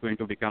 that's going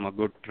to become a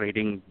good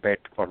trading bet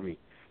for me.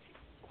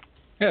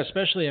 Yeah,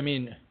 especially,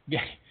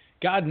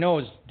 God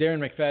knows Darren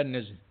McFadden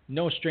is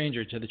no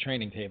stranger to the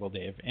training table,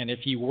 Dave. And if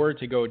he were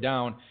to go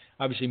down,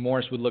 obviously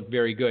Morris would look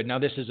very good. Now,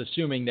 this is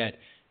assuming that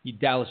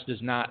Dallas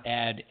does not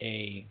add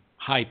a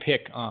high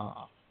pick,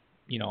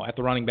 at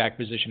the running back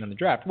position in the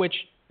draft, which,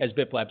 as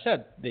Biplab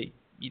said, they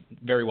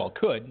very well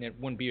could, and it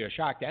wouldn't be a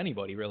shock to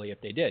anybody, really, if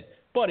they did.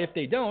 But if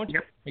they don't,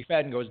 yep.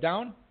 McFadden goes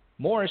down,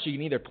 Morris, you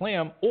can either play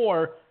him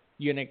or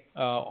you can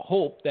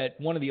hope that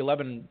one of the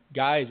 11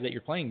 guys that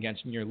you're playing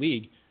against in your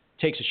league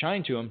takes a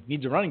shine to him,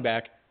 needs a running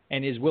back,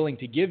 and is willing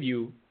to give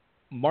you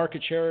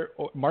market share,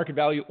 or market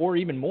value, or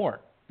even more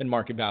than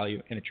market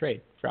value in a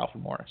trade for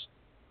Alfred Morris.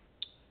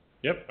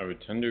 Yep, I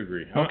would tend to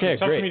agree. Okay, it's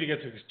tough great. for me to get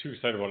too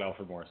excited about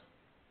Alfred Morris.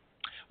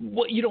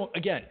 Well,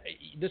 again,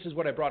 this is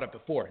what I brought up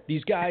before.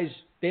 These guys,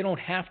 they don't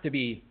have to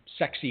be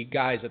sexy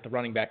guys at the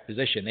running back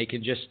position. They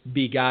can just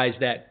be guys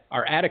that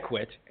are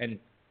adequate. And,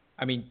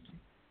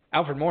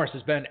 Alfred Morris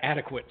has been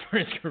adequate for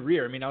his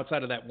career.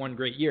 Outside of that one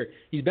great year,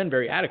 he's been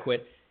very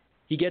adequate.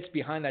 He gets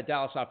behind that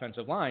Dallas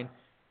offensive line.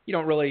 You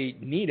don't really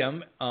need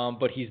him,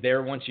 but he's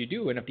there once you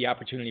do. And if the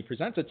opportunity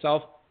presents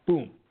itself,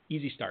 boom,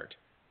 easy start.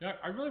 Yeah,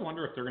 I really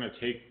wonder if they're going to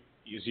take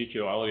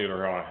Ezekiel Elliott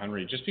or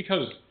Henry, just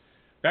because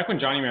back when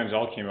Johnny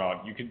Manziel came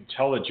out, you could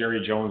tell that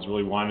Jerry Jones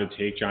really wanted to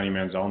take Johnny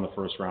Manziel in the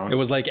first round. It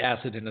was like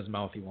acid in his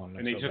mouth. He wanted.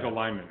 And they took a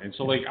lineman, and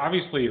so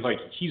obviously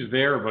he's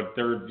there, but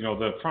they're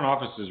the front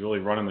office is really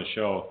running the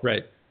show.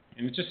 Right.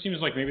 And it just seems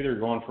like maybe they're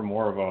going for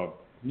more of a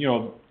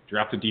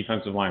draft the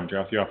defensive line,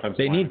 draft the offensive.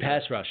 They line. need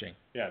pass rushing.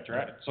 Yeah,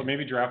 so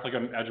maybe draft like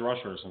an edge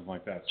rusher or something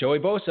like that. Joey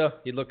Bosa,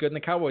 he'd look good in the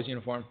Cowboys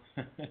uniform.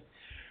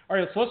 All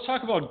right, so let's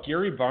talk about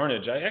Gary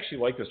Barnidge. I actually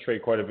like this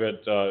trade quite a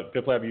bit.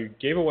 Biplab, you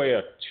gave away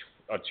a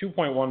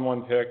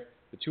 2.11 pick,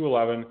 the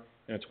 211,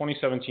 and a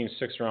 2017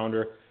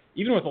 6th-rounder.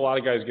 Even with a lot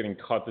of guys getting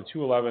cut, the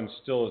 211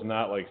 still is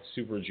not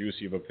super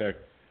juicy of a pick.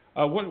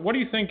 What do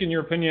you think, in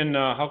your opinion,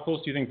 how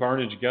close do you think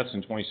Barnidge gets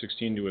in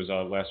 2016 to his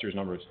last year's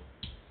numbers?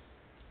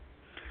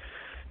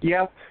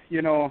 Yeah,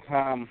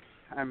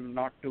 I'm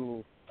not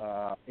too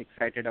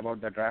excited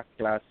about the draft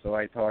class, so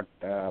I thought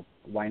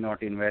why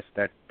not invest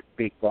that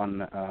pick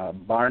on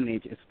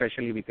Barnage,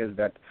 especially because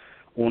that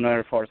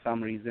owner for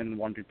some reason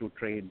wanted to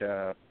trade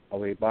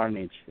away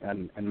Barnage,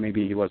 and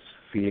maybe he was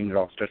feeling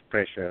roster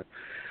pressure.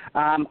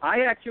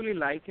 I actually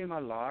like him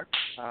a lot.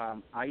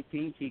 I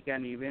think he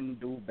can even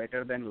do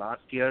better than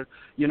last year.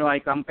 I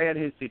compare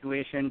his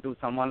situation to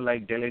someone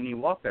like Delaney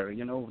Walker.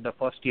 The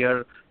first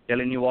year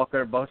Delaney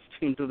Walker burst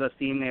into the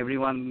scene,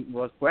 everyone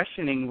was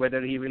questioning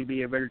whether he will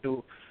be able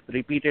to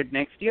repeat it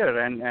next year,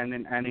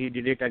 and he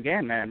did it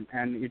again.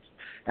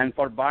 And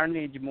for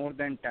Barnage, more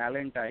than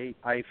talent,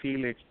 I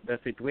feel it's the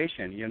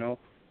situation.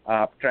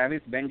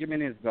 Travis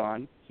Benjamin is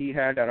gone. He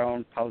had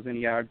around 1,000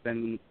 yards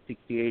and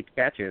 68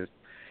 catches.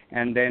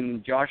 And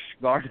then Josh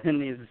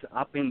Gordon is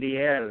up in the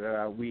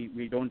air.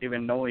 We don't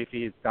even know if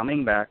he is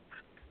coming back.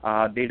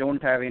 They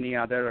don't have any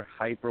other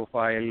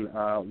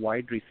high-profile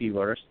wide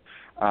receivers.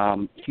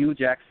 Hugh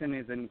Jackson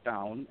is in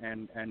town,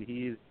 and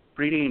he's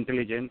pretty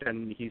intelligent,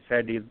 and he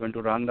said he's going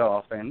to run the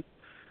offense.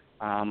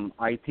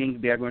 I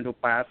think they are going to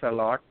pass a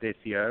lot this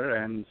year,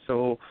 and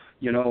so,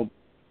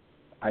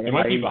 I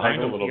might be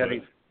behind a little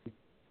bit.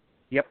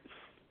 Yep.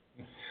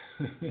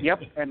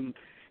 Yep, and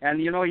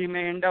he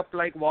may end up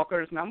like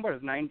Walker's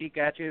numbers, 90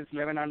 catches,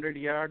 1,100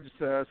 yards,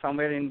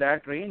 somewhere in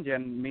that range,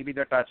 and maybe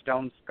the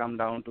touchdowns come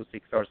down to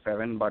 6 or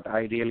 7, but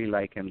I really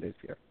like him this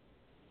year.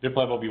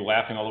 Biplab will be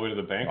laughing all the way to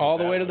the bank. All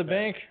the way to the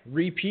bank,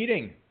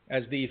 repeating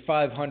as the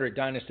 500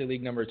 Dynasty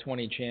League number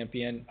 20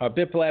 champion.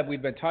 Biplab,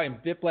 we've been talking.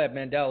 Biplab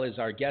Mandal is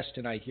our guest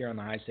tonight here on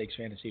the High Stakes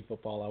Fantasy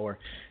Football Hour,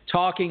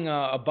 talking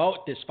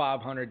about this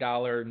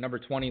 $500 number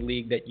 20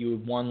 league that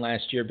you won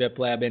last year,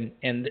 Biplab,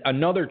 and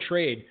another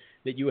trade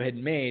that you had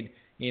made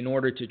in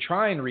order to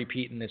try and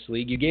repeat in this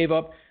league. You gave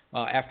up,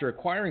 after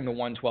acquiring the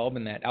 112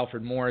 in that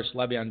Alfred Morris,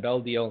 Le'Veon Bell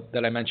deal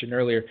that I mentioned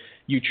earlier,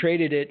 you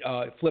traded it,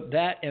 flipped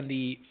that and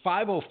the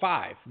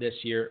 505 this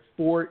year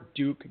for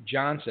Duke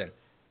Johnson.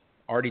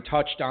 Already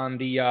touched on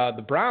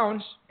the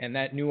Browns and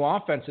that new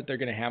offense that they're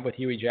going to have with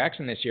Huey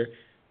Jackson this year.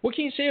 What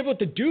can you say about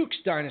the Duke's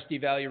dynasty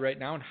value right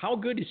now, and how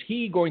good is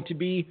he going to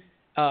be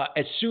how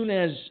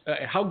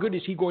good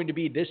is he going to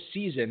be this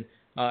season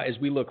as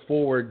we look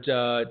forward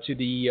to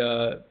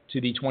the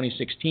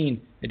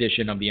 2016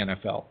 edition of the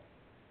NFL?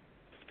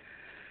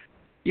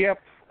 Yep.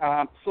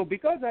 So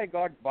because I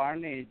got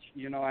Barnage,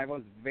 I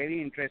was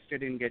very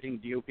interested in getting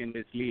Duke in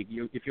this league.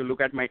 If you look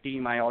at my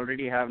team, I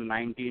already have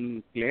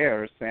 19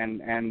 players,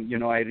 and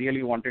I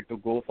really wanted to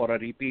go for a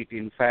repeat.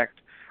 In fact,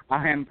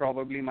 I am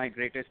probably my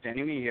greatest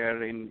enemy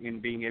here in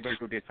being able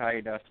to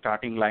decide a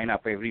starting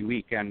lineup every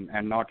week and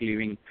not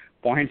leaving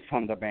points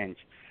on the bench.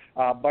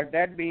 But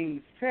that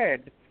being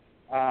said,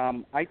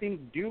 I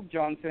think Duke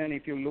Johnson,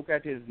 if you look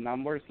at his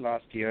numbers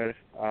last year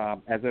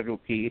as a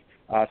rookie,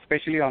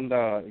 especially on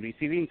the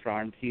receiving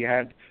front, he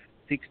had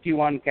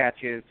 61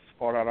 catches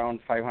for around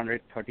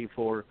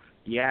 534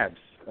 yards.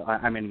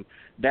 I mean,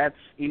 that's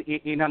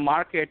in a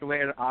market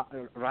where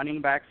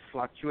running backs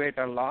fluctuate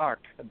a lot,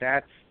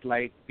 that's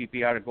like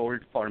PPR gold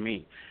for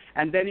me.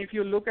 And then if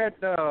you look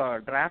at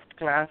the draft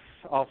class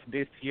of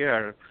this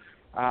year,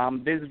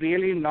 there's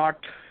really not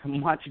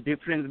much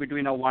difference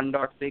between a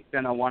 1.6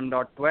 and a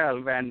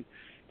 1.12,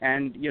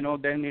 and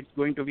then it's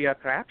going to be a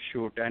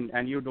crapshoot,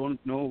 and you don't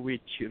know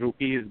which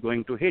rookie is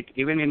going to hit.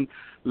 Even in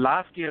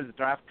last year's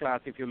draft class,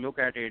 if you look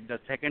at it, the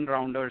second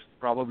rounders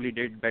probably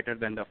did better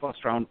than the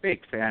first round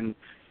picks, and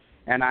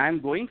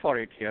I'm going for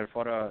it here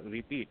for a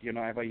repeat.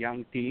 I have a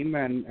young team,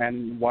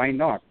 and why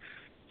not?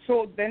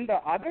 So then the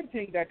other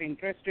thing that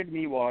interested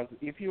me was,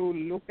 if you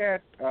look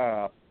at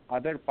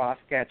other pass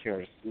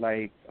catchers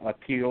like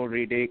Theo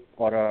Riddick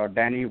or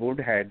Danny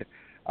Woodhead,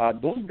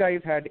 those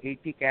guys had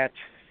 80 catch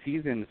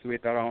seasons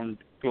with around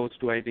close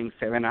to, I think,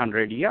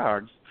 700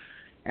 yards.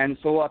 And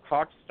so a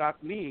thought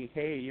struck me,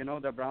 hey,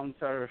 the Browns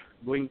are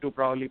going to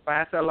probably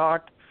pass a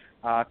lot.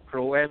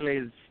 Crowell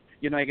is,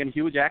 again,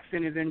 Hugh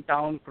Jackson is in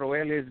town.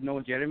 Crowell is no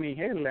Jeremy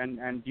Hill,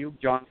 and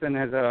Duke Johnson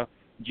has a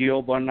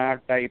Gio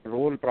Bernard type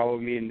role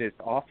probably in this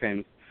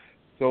offense.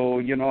 So,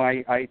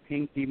 I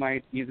think he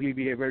might easily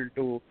be able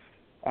to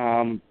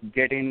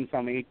get in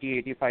some 80,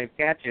 85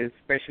 catches,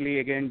 especially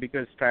again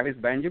because Travis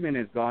Benjamin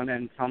is gone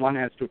and someone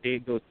has to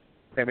take those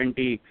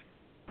 70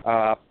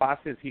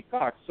 passes he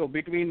caught. So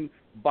between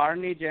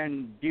Barnage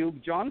and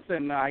Duke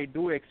Johnson, I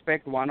do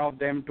expect one of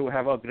them to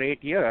have a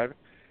great year,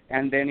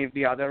 and then if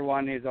the other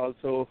one is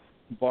also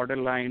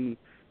borderline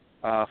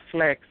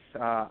flex,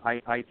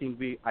 I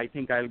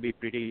think I'll be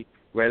pretty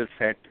well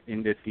set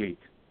in this league.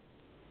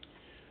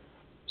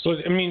 So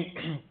I mean,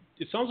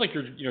 it sounds like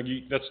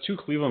that's two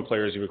Cleveland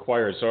players you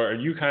acquired. So are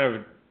you kind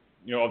of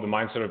of the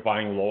mindset of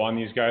buying low on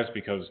these guys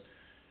because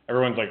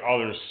everyone's like, oh,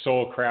 they're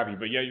so crappy,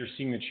 but yet you're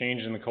seeing the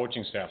change in the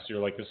coaching staff. So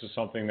you're like, this is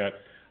something that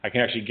I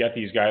can actually get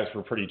these guys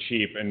for pretty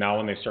cheap. And now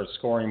when they start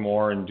scoring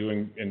more and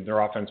their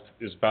offense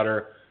is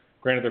better,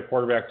 granted their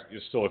quarterback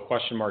is still a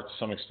question mark to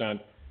some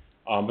extent,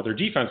 but their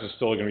defense is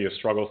still going to be a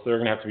struggle. So they're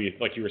going to have to be,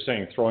 like you were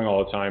saying, throwing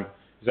all the time.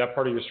 Is that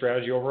part of your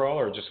strategy overall,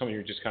 or just something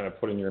you just kind of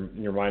put in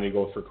your mind to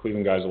go for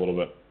Cleveland guys a little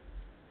bit?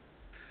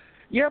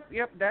 Yep,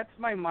 that's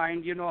my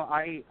mind.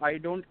 I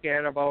don't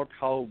care about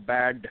how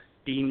bad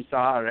teams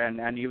are,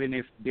 and even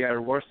if they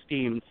are worse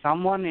teams,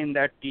 someone in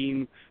that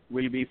team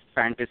will be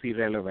fantasy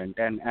relevant,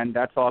 and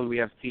that's all we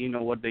have seen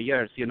over the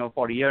years.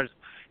 For years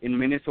in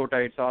Minnesota,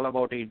 it's all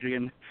about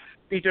Adrian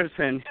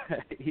Peterson,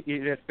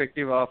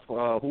 irrespective of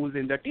who's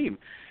in the team.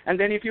 And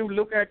then if you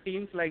look at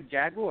teams like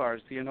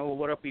Jaguars,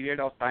 over a period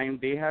of time,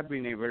 they have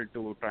been able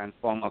to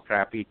transform a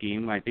crappy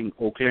team. I think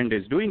Oakland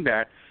is doing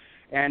that.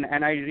 And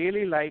I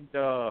really like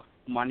the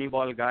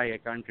Moneyball guy, I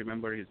can't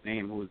remember his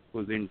name,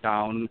 who's in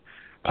town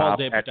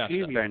at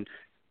Cleveland.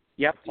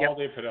 Yep.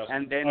 Dave Podesta.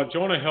 And then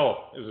Jonah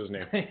Hill is his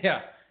name.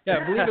 Yeah, I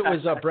believe it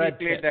was Brad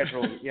Pitt. He played that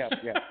role. Yeah.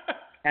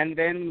 And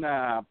then,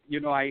 I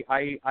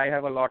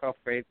have a lot of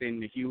faith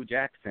in Hugh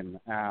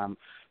Jackson.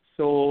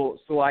 So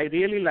I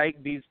really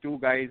like these two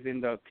guys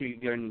in the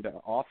Cleveland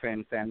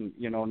offense. And,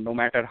 no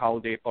matter how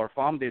they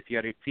perform this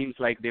year, it seems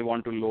like they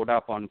want to load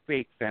up on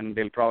picks and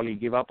they'll probably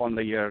give up on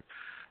the year.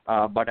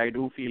 But I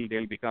do feel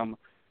they'll become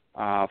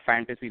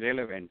fantasy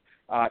relevant.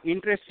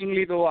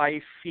 Interestingly, though, I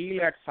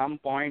feel at some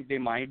point they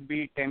might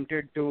be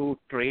tempted to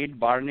trade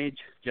Barnidge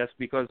just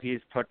because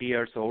he's 30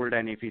 years old,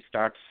 and if he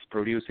starts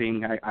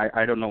producing,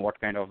 I don't know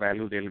what kind of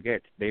value they'll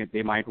get.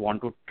 They might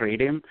want to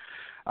trade him.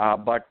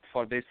 But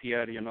for this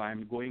year,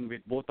 I'm going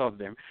with both of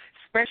them,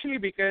 especially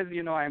because,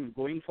 I'm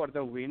going for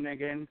the win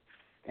again,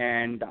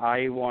 and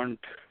I want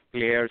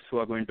players who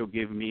are going to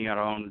give me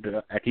around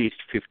at least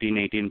 15,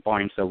 18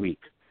 points a week.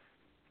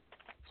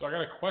 So I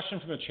got a question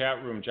from the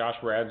chat room. Josh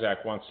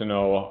Radzak wants to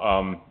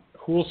know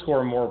who will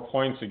score more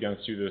points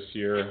against you this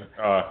year,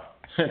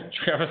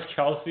 Travis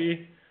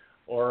Kelce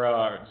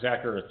or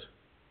Zach Ertz?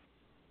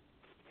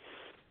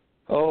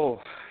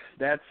 Oh,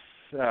 that's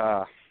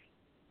Biplab,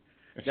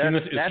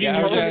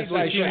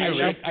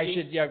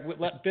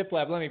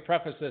 let me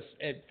preface this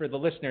for the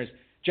listeners.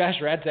 Josh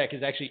Radzak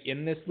is actually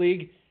in this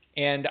league,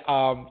 and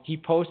he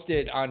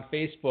posted on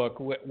Facebook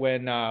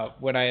when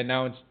I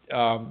announced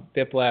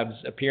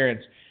Biplab's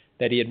appearance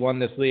that he had won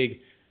this league,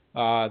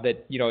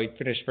 that he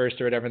finished first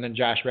or whatever, and then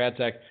Josh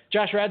Radzak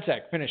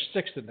finished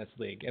sixth in this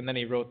league, and then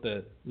he wrote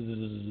the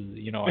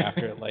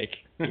after it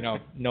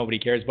nobody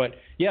cares, but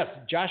yes,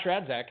 Josh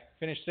Radzak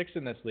finished sixth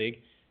in this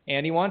league,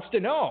 and he wants to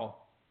know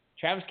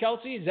Travis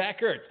Kelce,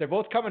 Zach Ertz, they're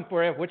both coming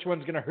for you. Which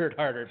one's going to hurt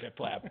harder,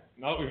 Biplab?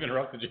 Now that we've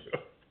interrupted you.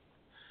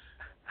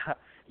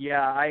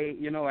 Yeah,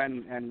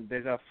 and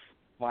there's a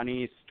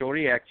funny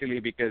story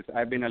actually, because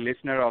I've been a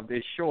listener of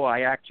this show.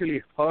 I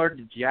actually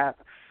heard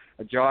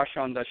Josh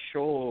on the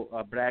show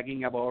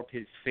bragging about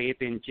his faith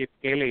in Chip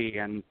Kelly,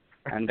 and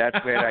that's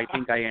where I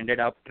think I ended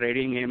up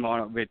trading him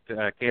with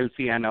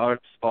Kelce and Ertz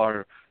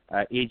for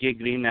AJ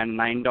Green and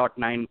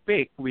 9.9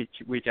 pick,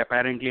 which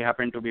apparently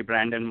happened to be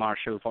Brandon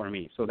Marshall for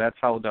me. So that's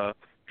how the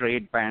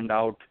trade panned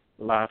out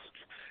last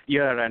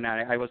year, and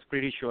I was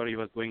pretty sure he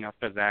was going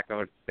after Zach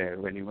Ertz there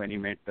when he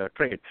made the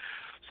trade.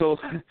 So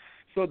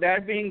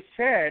that being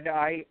said,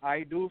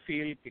 I do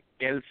feel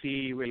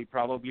Kelce will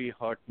probably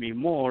hurt me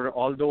more,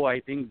 although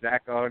I think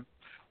Zach Ertz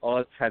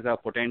has a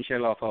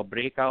potential of a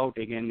breakout.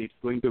 Again, it's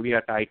going to be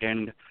a tight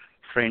end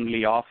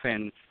friendly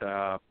offense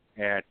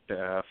at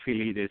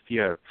Philly this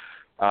year.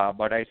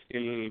 But I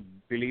still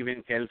believe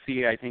in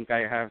Kelce. I think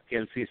I have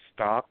Kelce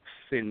stocks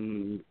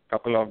in a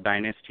couple of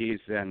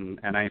dynasties, and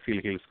I feel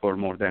he'll score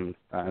more than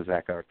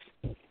Zach Ertz.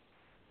 All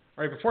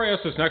right, before I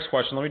ask this next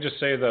question, let me just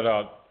say that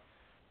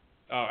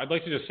I'd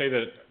like to just say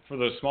that for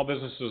the small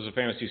businesses of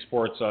fantasy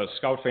sports,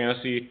 Scout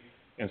Fantasy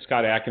and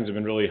Scott Atkins have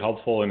been really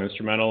helpful and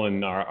instrumental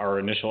in our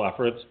initial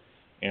efforts,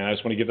 and I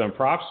just want to give them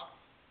props.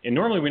 And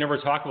normally we never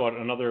talk about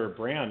another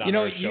brand on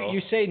our show.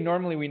 You say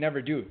normally we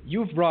never do.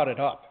 You've brought it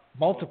up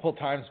multiple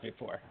times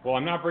before. Well,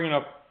 I'm not bringing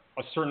up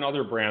a certain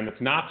other brand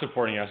that's not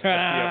supporting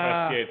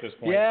FFPC at this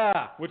point.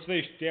 Yeah. Which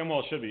they damn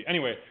well should be.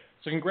 Anyway,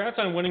 so congrats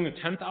on winning the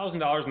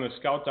 $10,000 in the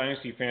Scout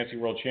Dynasty Fantasy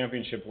World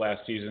Championship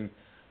last season.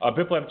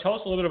 Biplab, tell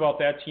us a little bit about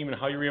that team and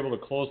how you were able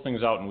to close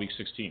things out in Week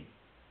 16.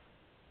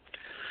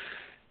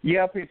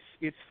 Yep,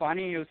 it's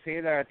funny you say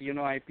that.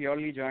 I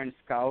purely joined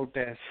Scout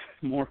as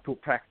more to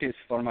practice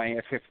for my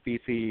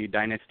FFPC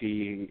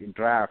Dynasty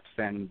drafts,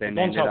 and then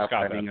ended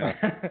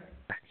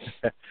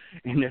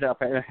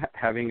up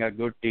having a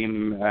good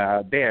team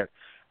there.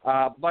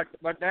 But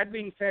that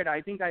being said, I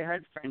think I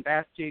had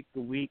fantastic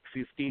Week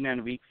 15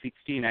 and Week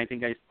 16. I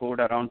think I scored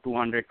around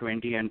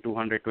 220 and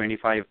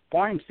 225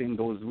 points in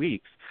those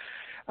weeks.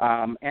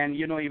 And,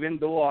 even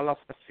though all of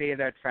us say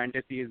that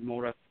fantasy is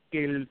more a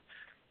skilled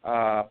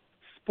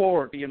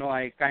sport,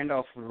 I kind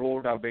of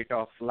rode a bit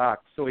of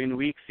luck. So in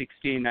Week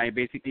 16, I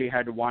basically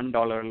had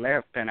 $1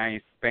 left, and I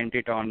spent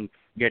it on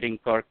getting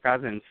Kirk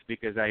Cousins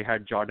because I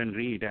had Jordan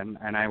Reed, and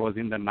I was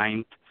in the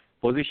 9th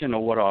position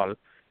overall.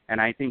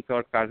 And I think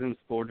Kirk Cousins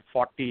scored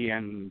 40,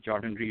 and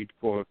Jordan Reed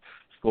scored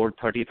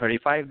 30,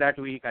 35 that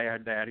week. I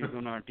had the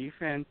Arizona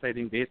defense. I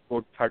think they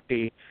scored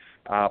 30.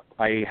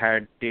 I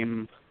had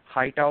Tim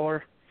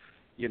Hightower.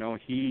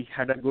 He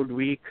had a good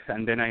week.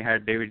 And then I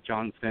had David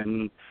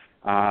Johnson,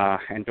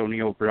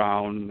 Antonio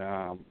Brown,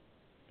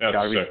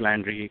 Jarvis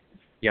Landry.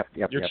 Yep.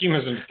 Your team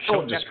has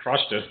just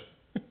crushed it.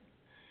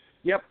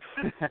 Yep.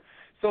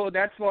 So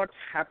that's what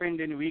happened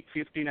in week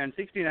 15 and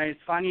 16. And it's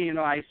funny,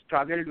 I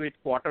struggled with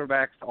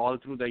quarterbacks all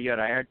through the year.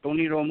 I had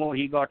Tony Romo,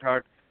 he got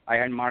hurt. I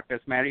had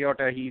Marcus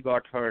Mariota, he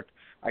got hurt.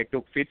 I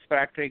took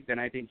Fitzpatrick, then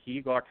I think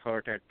he got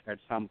hurt at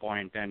some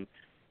point. And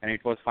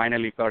it was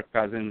finally Kirk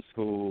Cousins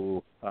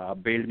who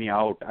bailed me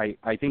out.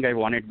 I think I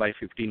won it by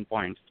 15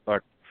 points.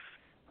 But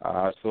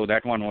so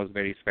that one was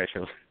very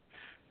special.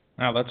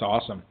 Oh, that's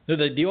awesome.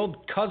 The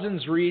old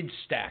Cousins-Reed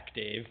stack,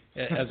 Dave,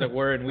 as it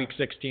were, in Week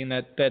 16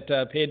 that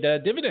paid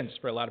dividends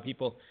for a lot of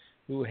people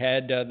who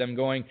had them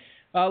going.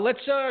 Let's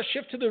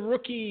shift to the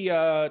rookie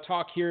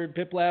talk here,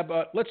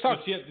 Biplab. Let's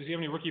talk. Does he have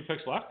any rookie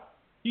picks left?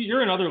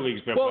 You're in other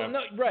leagues, Biplab. Well, no,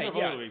 right,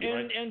 yeah. Leagues,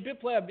 and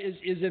Biplab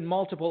is in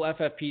multiple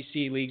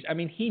FFPC leagues. I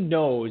mean, he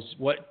knows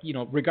what,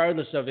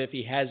 regardless of if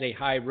he has a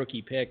high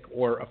rookie pick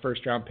or a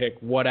first-round pick,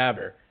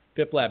 whatever,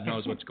 Biplab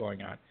knows what's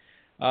going on.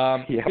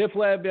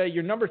 Biplab,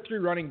 your number 3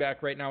 running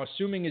back right now,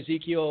 assuming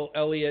Ezekiel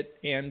Elliott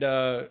and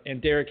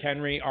Derrick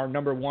Henry are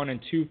number 1 and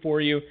 2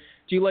 for you.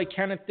 Do you like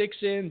Kenneth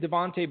Dixon,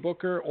 Devontae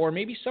Booker, or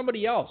maybe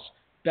somebody else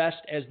best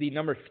as the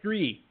number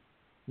 3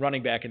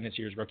 running back in this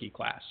year's rookie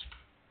class?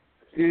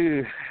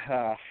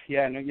 That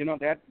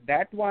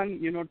one,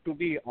 to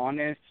be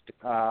honest,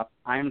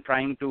 I'm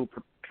trying to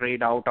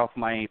trade out of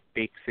my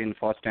picks in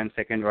first and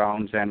second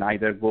rounds and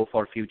either go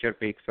for future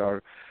picks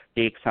or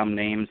take some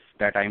names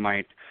that I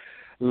might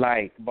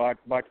like. But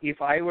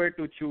if I were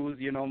to choose,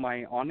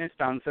 my honest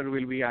answer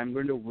will be I'm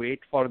going to wait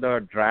for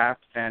the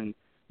drafts and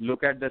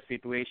look at the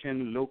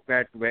situation, look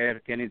at where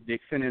Kenneth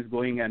Dixon is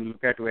going, and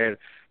look at where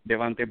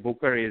Devontae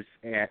Booker is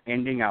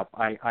ending up.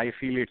 I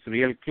feel it's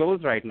real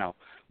close right now.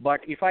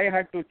 But if I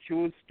had to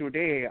choose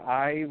today,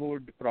 I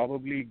would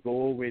probably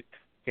go with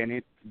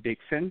Kenneth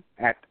Dixon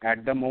at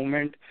the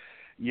moment.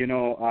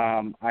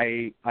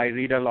 I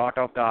read a lot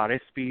of the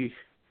RSP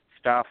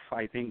stuff.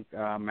 I think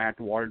Matt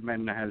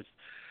Waldman has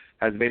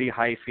very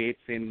high faith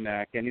in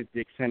Kenneth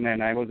Dixon,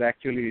 and I was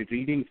actually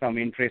reading some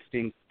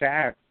interesting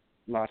stats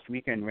last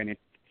weekend when it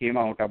came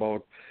out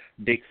about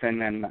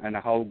Dixon and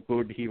how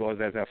good he was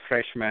as a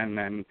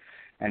freshman,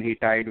 and he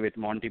tied with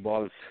Monty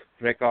Ball's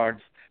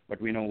records, but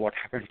we know what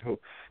happened to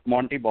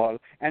Monty Ball.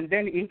 And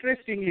then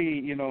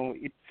interestingly,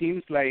 it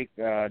seems like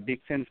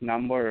Dixon's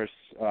numbers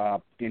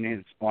on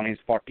his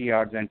 40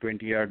 yards and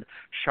 20-yard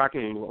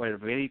shuttle were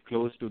very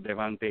close to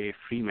Devontae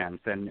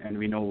Freeman's, and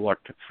we know what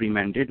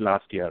Freeman did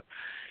last year.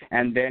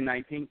 And then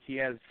I think he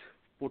has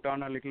put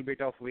on a little bit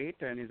of weight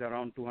and is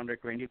around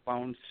 220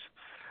 pounds,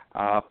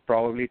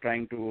 probably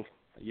trying to,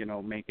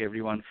 make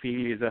everyone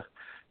feel he's a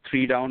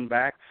 3-down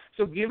back.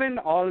 So given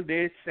all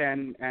this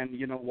and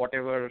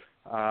whatever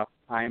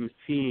I'm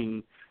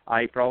seeing,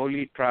 I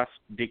probably trust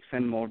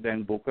Dixon more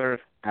than Booker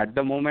at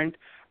the moment,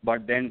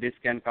 but then this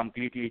can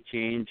completely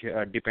change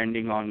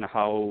depending on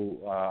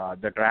how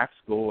the drafts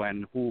go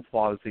and who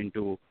falls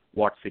into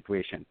what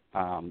situation.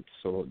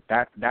 So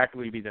that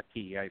will be the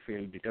key, I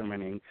feel,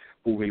 determining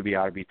who will be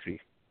RB3.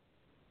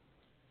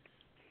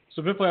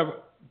 So Biplab,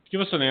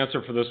 give us an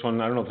answer for this one.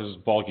 I don't know if this is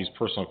Balky's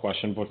personal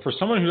question, but for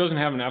someone who doesn't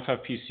have an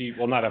FFPC,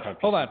 well, not FFPC.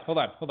 Hold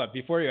on.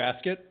 Before you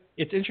ask it,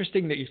 it's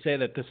interesting that you say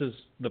that this is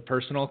the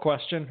personal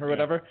question or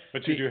whatever.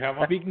 But you do have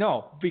one?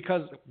 No,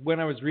 because when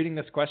I was reading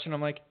this question,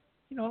 I'm like,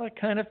 that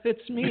kind of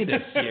fits me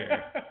this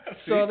year.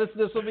 So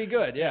this will be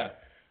good, yeah.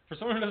 For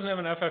someone who doesn't have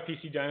an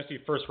FFPC Dynasty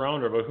first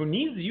rounder, but who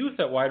needs youth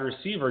at wide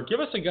receiver, give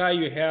us a guy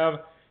you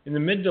have in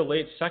the mid to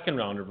late second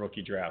round of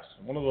rookie drafts.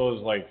 One of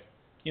those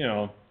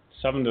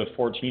 7 to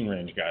 14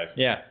 range guys.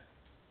 Yeah.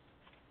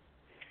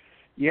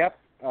 Yep.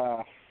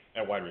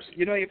 At wide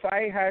receiver. If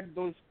I had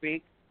those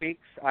picks,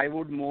 I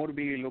would more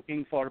be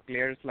looking for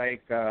players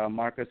like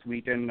Marcus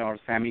Wheaton or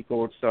Sammy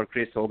Coates or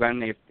Chris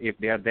Hogan if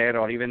they are there,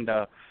 or even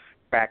the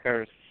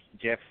Packers,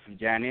 Jeff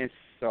Janis,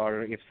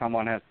 or if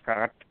someone has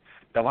cut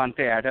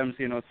Davante Adams,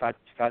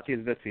 such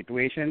is the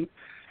situation.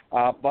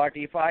 But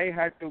if I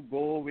had to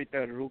go with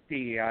a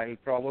rookie, I'll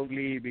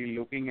probably be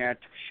looking at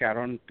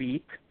Sharon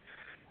Peake.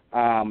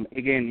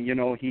 Again,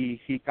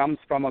 he comes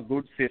from a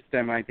good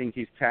system. I think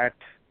he sat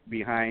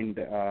behind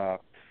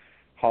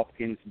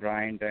Hopkins,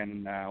 Bryant,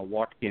 and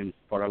Watkins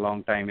for a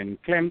long time in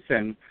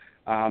Clemson.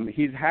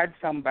 He's had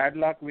some bad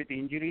luck with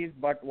injuries,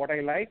 but what I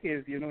like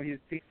is,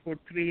 he's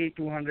 6'3",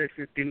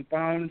 215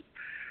 pounds,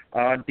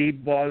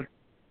 deep ball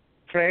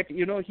threat.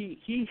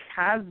 He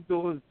has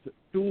those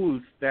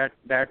tools that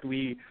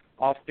we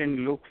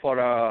often look for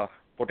a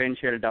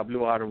potential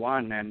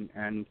WR1,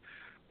 and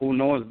who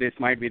knows, this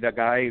might be the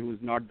guy who's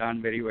not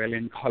done very well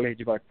in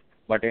college,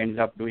 but ends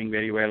up doing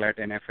very well at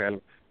NFL,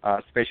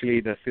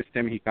 especially the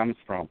system he comes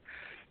from.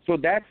 So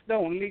that's the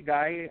only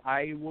guy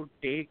I would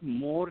take,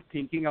 more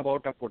thinking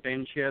about a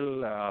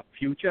potential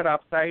future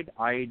upside.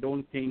 I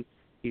don't think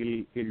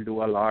he'll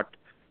do a lot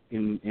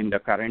in the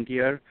current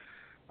year,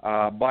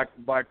 but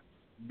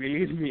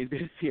believe me,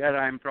 this year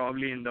I'm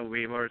probably in the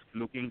waivers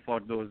looking for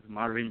those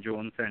Marvin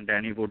Jones and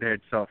Danny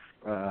Woodheads of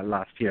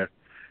last year.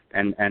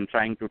 And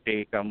trying to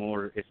take a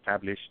more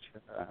established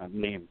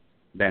name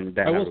than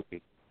a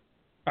rookie.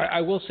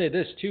 I will say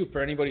this, too, for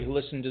anybody who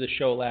listened to the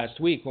show last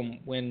week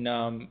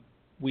when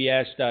we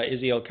asked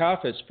Izzy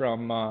Elkafis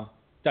from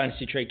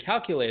Dynasty Trade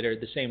Calculator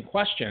the same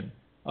question.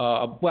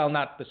 Well,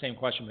 not the same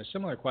question, but a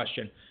similar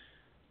question.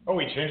 Oh,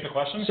 we changed the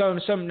question?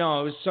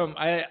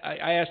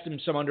 I asked him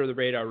some under the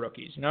radar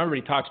rookies. You know,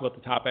 everybody talks about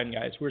the top end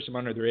guys. Who are some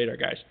under the radar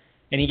guys?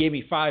 And he gave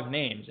me 5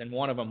 names, and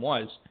one of them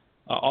was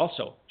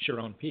also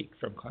Sharon Peak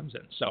from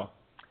Clemson. So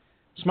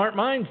smart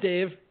minds,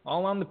 Dave,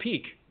 all on the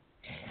peak.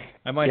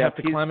 I might have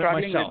to climb it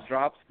myself. He's struggling with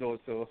drops though,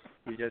 so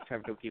we just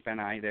have to keep an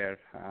eye there.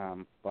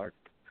 But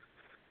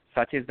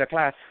such is the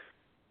class.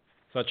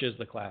 Such is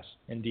the class,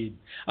 indeed.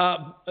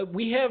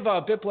 We have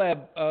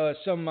Biplab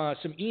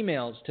some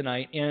emails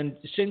tonight, and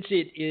since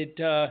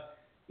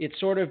it's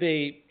sort of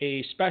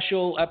a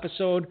special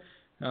episode,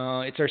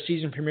 it's our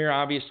season premiere.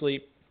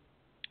 Obviously,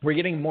 we're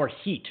getting more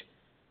heat,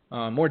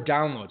 more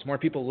downloads, more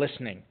people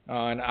listening,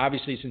 and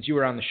obviously, since you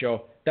were on the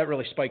show, that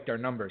really spiked our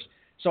numbers.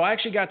 So I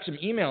actually got some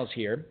emails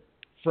here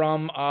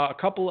from a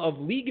couple of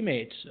league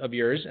mates of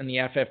yours in the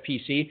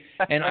FFPC,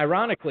 and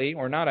ironically,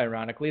 or not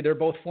ironically, they're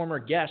both former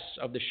guests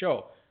of the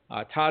show.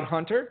 Todd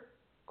Hunter,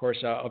 of course,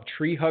 of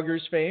Tree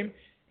Huggers fame,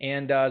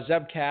 and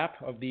Zeb Cap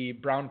of the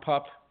Brown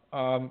Pup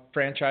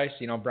franchise.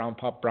 You know, Brown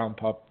Pup,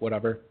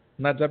 whatever.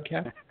 Isn't that Zeb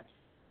Cap?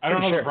 I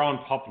don't know the Brown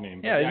Pup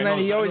name. Yeah, isn't that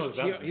he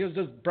always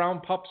does Brown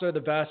Pups are the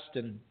best,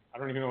 and I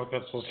don't even know what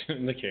that's supposed to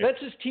indicate. That's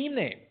his team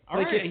name.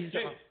 All right.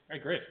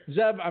 Great.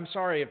 Zeb, I'm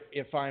sorry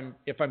if I'm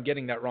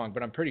getting that wrong,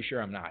 but I'm pretty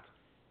sure I'm not.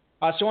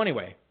 So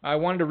anyway, I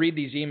wanted to read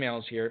these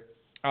emails here.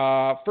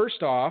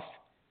 First off,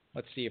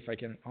 let's see if I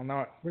can. Oh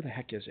no, where the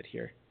heck is it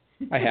here?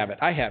 I have it.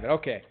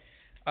 Okay.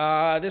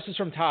 This is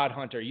from Todd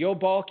Hunter. Yo,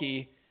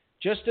 Balky,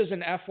 just as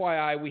an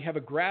FYI, we have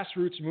a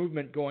grassroots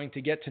movement going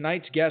to get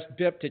tonight's guest,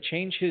 Bip, to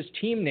change his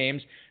team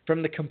names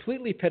from the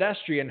completely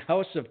pedestrian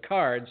House of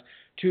Cards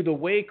to the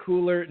way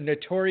cooler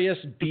Notorious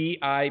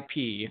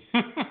BIP.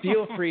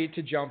 Feel free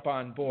to jump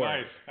on board.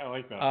 Nice. I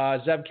like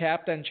that. Zeb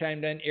Cap then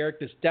chimed in, Eric,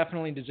 this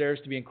definitely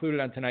deserves to be included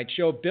on tonight's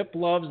show. Bip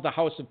loves the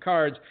House of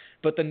Cards,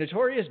 but the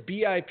Notorious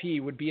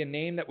BIP would be a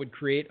name that would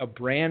create a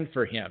brand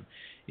for him.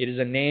 It is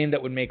a name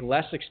that would make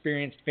less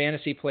experienced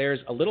fantasy players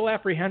a little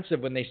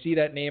apprehensive when they see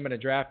that name in a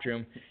draft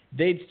room.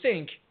 They'd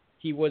think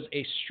he was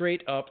a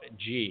straight-up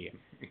G.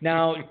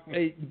 Now,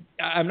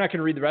 I'm not going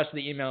to read the rest of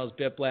the emails,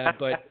 Biplab,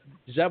 but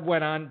Zeb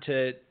went on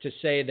to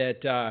say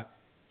that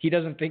he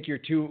doesn't think you're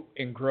too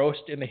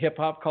engrossed in the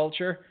hip-hop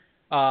culture.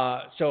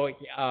 So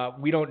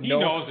we don't know.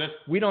 He knows it.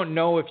 We don't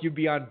know if you'd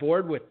be on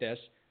board with this,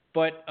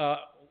 but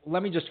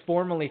let me just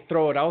formally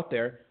throw it out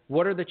there.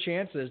 What are the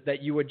chances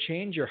that you would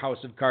change your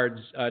House of Cards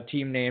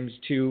team names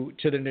to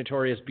the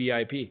Notorious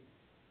BIP?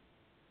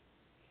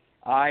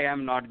 I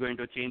am not going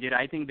to change it.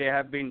 I think they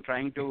have been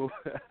trying to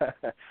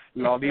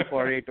lobby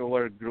for it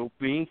over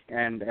GroupMe,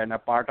 and a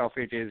part of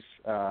it is,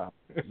 the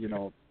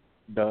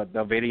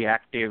very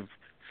active,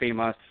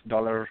 famous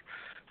 $500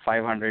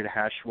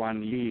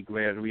 #1 league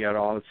where we are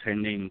all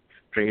sending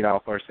trade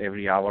offers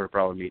every hour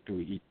probably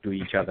to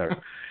each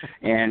other,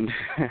 and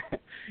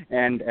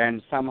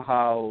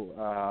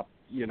somehow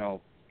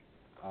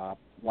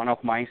one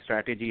of my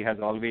strategy has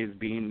always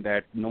been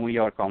that know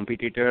your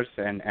competitors,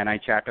 and I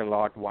chat a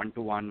lot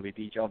one-to-one with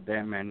each of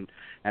them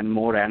and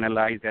more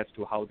analyze as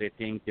to how they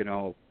think,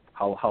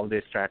 how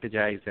they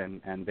strategize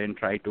and then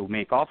try to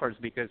make offers.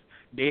 Because,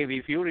 Dave,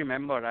 if you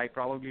remember, I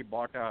probably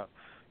bought a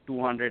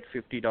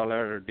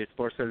 $250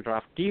 dispersal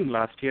draft team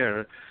last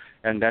year,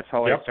 and that's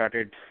how I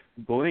started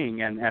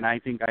going, and I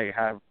think I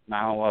have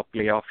now a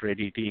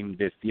playoff-ready team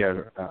this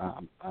year,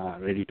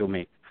 ready to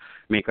make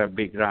a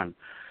big run.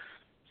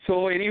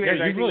 So anyway,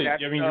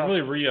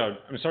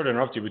 I'm sorry to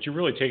interrupt you, but you've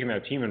really taken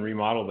that team and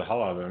remodeled the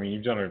hell out of it. I mean,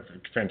 you've done a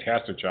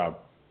fantastic job.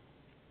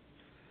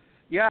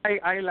 Yeah,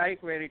 I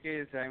like where it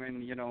is. I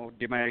mean,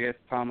 Demarius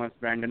Thomas,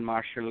 Brandon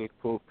Marshall,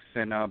 Cooks,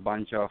 and a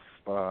bunch of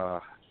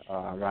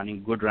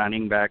good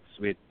running backs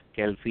with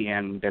Kelsey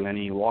and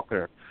Delaney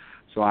Walker.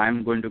 So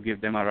I'm going to give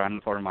them a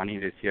run for money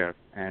this year,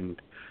 and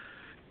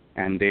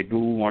they do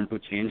want to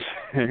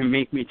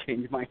make me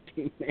change my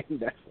team name.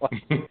 That's why.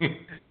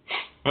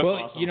 Well,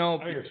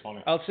 awesome. I think it's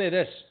funny. I'll say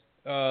this.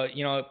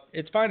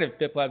 It's fine if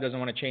Biplab doesn't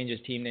want to change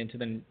his team name to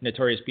the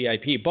Notorious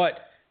BIP,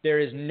 but there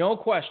is no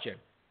question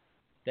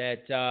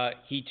that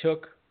he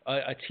took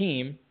a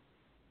team,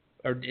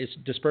 or his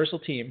dispersal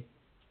team,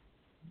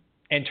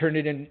 and turned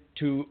it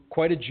into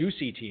quite a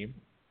juicy team.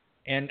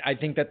 And I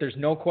think that there's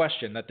no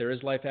question that there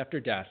is life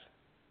after death.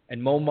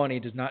 And Mo money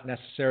does not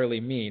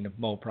necessarily mean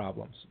Mo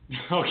problems.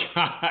 Oh,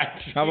 God.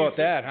 How about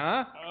that,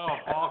 huh? Oh,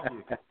 Balky.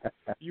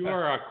 You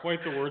are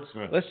quite the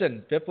wordsmith.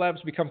 Listen,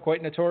 Biplab's become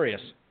quite notorious.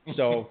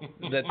 So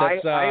that's...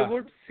 I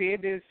would say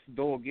this,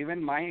 though,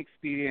 given my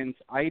experience,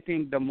 I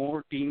think the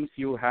more teams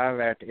you have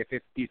at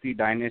FFPC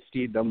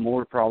Dynasty, the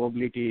more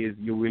probability is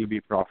you will be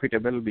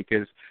profitable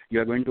because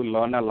you're going to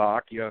learn a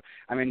lot.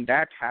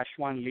 That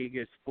 #1 league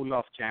is full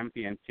of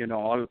champions,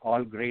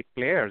 all great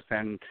players,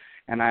 and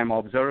I'm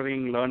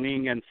observing,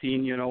 learning, and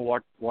seeing,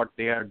 what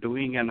they are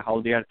doing and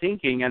how they are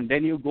thinking, and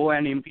then you go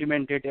and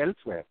implement it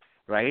elsewhere,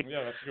 right?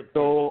 Yeah, that's a good point.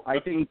 So I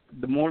think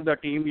the more the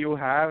team you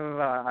have,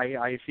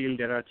 I feel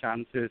there are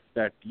chances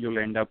that you'll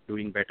end up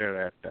doing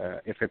better at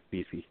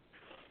FFPC.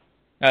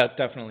 That's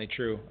definitely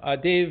true.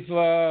 Dave,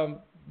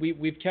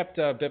 we've kept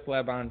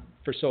Biplab on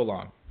for so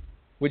long.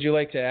 Would you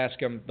like to ask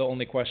him the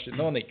only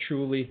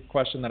truly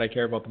question that I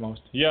care about the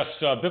most? Yes,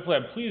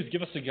 Biplab, please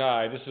give us a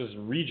guy. This is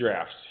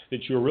redraft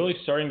that you're really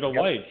starting to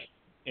like,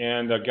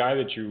 and a guy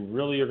that you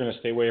really are going to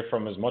stay away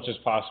from as much as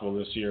possible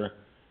this year.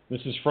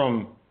 This is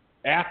from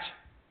 @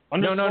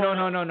 No.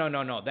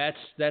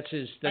 That's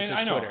his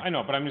I know, Twitter. I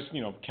know, but I'm just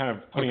kind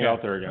of putting it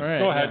out there again. Right,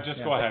 go ahead,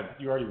 go ahead.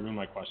 You already ruined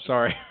my question.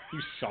 Sorry.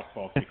 You suck,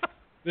 Balky.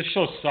 This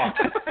show sucks.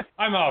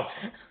 I'm out.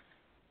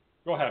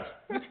 Go ahead.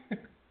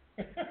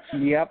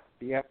 Yep.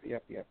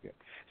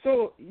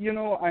 So,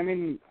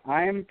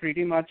 I am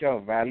pretty much a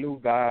value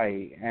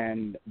guy,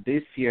 and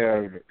this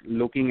year,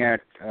 looking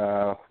at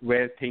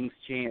where things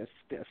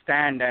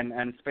stand,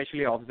 and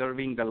especially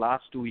observing the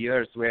last 2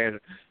 years where,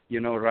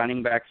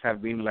 running backs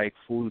have been like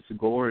fool's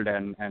gold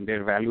and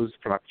their values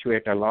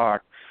fluctuate a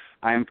lot,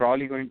 I am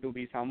probably going to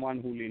be someone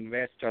who will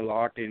invest a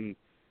lot in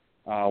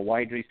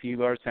wide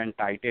receivers and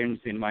tight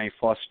ends in my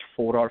first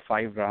 4 or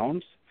 5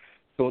 rounds.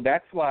 So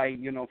that's why,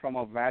 from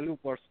a value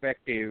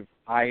perspective,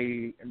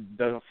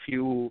 the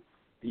few,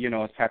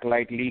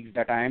 satellite leagues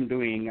that I am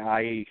doing,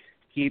 I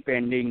keep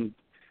ending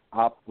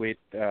up with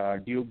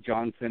Duke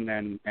Johnson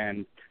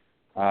and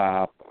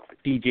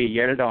TJ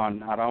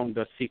Yeldon around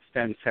the 6th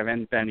and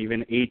 7th and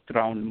even 8th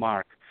round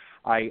mark.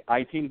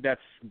 I think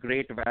that's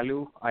great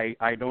value.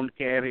 I don't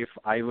care if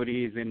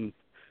Ivory is in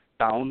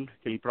town.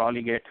 He'll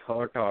probably get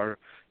hurt or,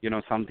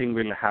 something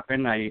will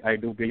happen. I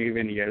do believe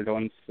in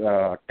Yeldon's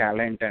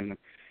talent,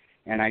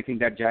 and I think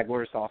that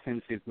Jaguars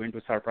offense is going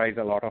to surprise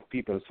a lot of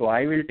people. So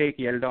I will take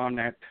Yeldon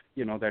at,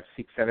 that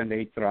 6th, 7th,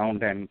 8th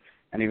round, and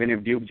even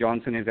if Duke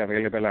Johnson is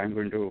available, I'm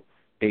going to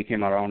take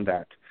him around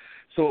that.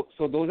 So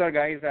those are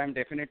guys I'm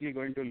definitely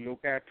going to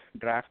look at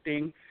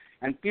drafting.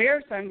 And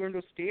players I'm going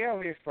to stay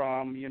away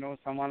from,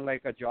 someone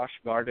like a Josh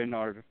Gordon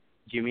or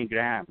Jimmy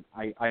Graham.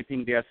 I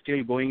think they are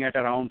still going at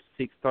around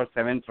 6th or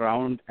 7th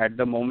round at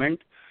the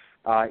moment.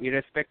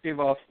 Irrespective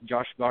of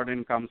Josh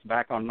Gordon comes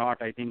back or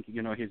not, I think,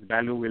 his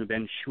value will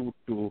then shoot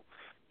to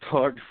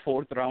 3rd,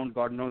 4th round,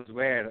 God knows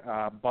where.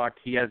 But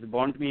he has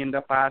burnt me in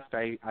the past.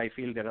 I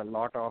feel there are a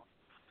lot of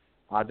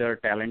other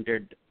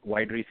talented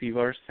wide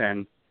receivers,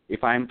 and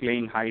if I'm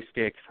playing high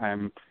stakes,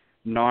 I'm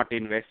not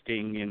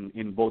investing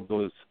in both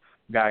those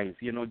guys.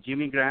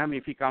 Jimmy Graham,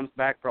 if he comes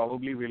back,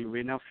 probably will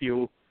win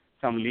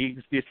some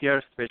leagues this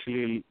year,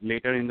 especially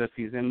later in the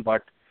season,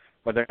 but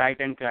the tight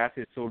end class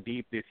is so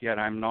deep this year,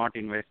 I'm not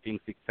investing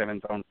 6th,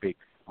 7th round picks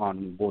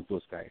on both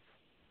those guys.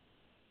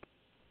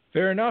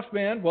 Fair enough,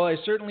 man. Well, I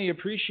certainly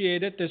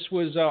appreciate it. This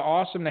was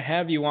awesome to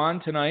have you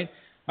on tonight.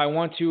 I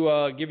want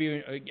to give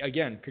you,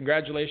 again,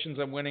 congratulations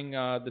on winning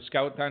the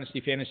Scout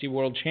Dynasty Fantasy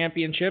World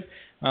Championship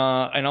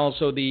and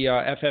also the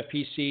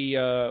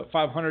FFPC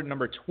 500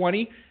 number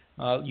 20.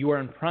 You are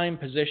in prime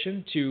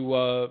position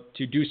to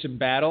do some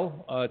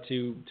battle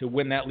to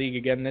win that league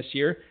again this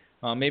year.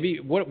 Maybe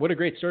what a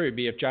great story it would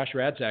be if Josh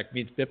Radzak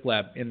meets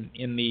Biplab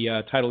in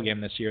the title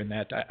game this year. And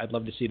that I'd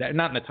love to see that.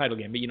 Not in the title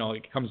game, but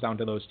it comes down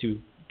to those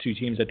two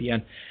teams at the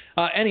end.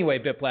 Anyway,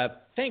 Biplab,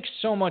 thanks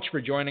so much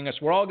for joining us.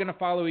 We're all going to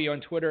follow you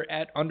on Twitter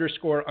at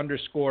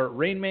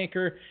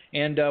 __Rainmaker,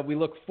 and we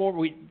look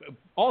forward.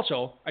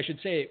 Also, I should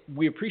say,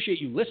 we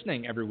appreciate you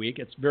listening every week.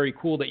 It's very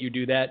cool that you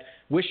do that.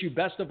 Wish you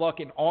best of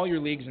luck in all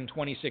your leagues in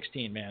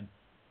 2016, man.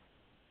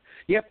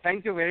 Yep,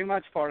 thank you very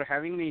much for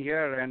having me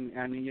here, and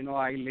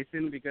I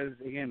listen because,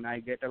 again, I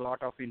get a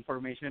lot of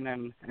information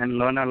and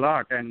learn a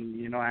lot,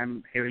 and,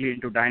 I'm heavily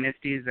into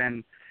dynasties,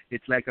 and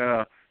it's like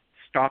a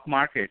stock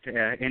market.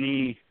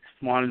 Any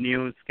small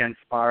news can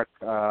spark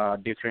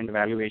different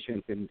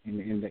valuations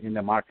in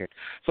the market.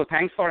 So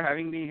thanks for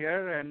having me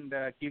here, and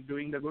keep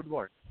doing the good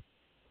work.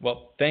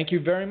 Well, thank you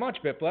very much,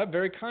 Biplab.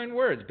 Very kind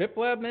words.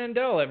 Biplab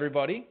Mandal,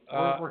 everybody.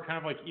 We're kind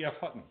of like E.F.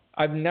 Hutton.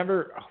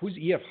 Who's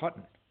E.F.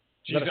 Hutton?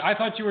 Jeez, I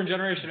thought you were in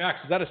Generation X.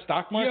 Is that a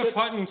stock market? E.F.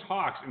 Hutton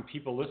talks and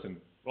people listen.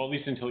 Well, at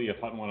least until E.F.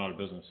 Hutton went out of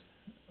business.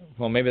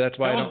 Well, maybe that's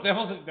why that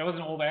was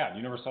an old ad.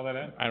 You never saw that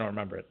ad? I don't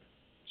remember it.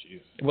 Jeez.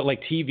 What,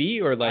 like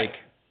TV or like?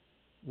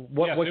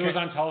 What? Yes, what it was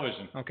on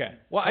television. Okay.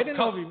 Well, I didn't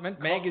know if you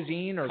meant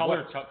magazine or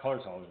color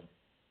television.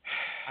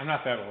 I'm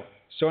not that old.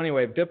 So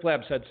anyway,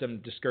 Biplab said some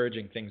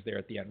discouraging things there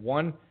at the end.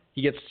 One,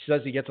 he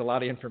says he gets a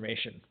lot of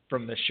information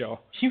from this show.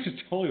 He was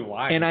totally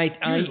lying. And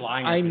he was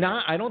lying.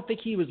 I don't think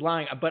he was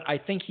lying, but I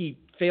think he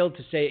failed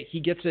to say he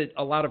gets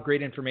a lot of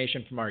great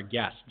information from our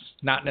guests,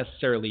 not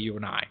necessarily you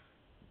and I.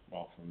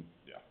 Well,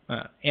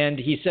 and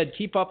he said,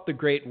 keep up the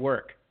great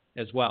work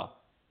as well.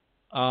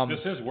 This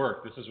is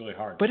work. This is really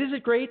hard. But is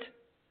it great?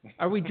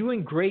 Are we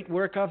doing great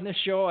work on this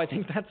show? I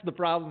think that's the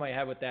problem I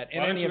have with that.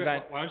 Why don't you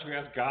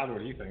ask God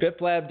what he thinks?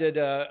 Biplab did.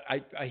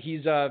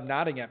 He's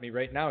nodding at me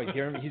right now.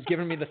 He's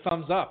giving me the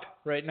thumbs up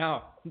right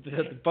now.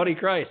 Buddy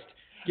Christ,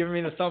 giving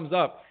me the thumbs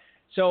up.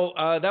 So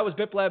that was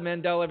Biplab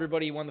Mandal,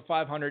 everybody. He won the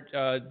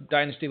 500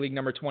 Dynasty League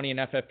number 20 in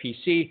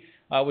FFPC.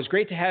 It was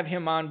great to have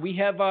him on. We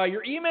have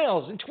your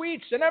emails and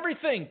tweets and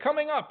everything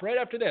coming up right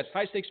after this.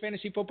 High Stakes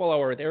Fantasy Football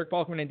Hour with Eric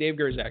Balkman and Dave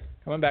Gerzak.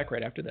 Coming back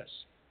right after this.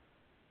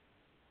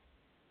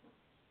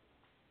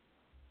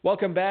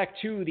 Welcome back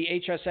to the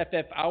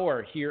HSFF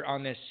Hour here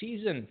on this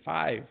Season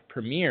 5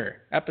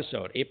 premiere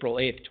episode, April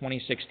 8th,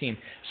 2016.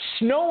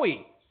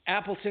 Snowy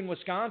Appleton,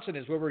 Wisconsin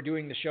is where we're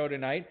doing the show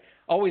tonight.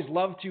 Always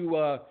love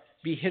to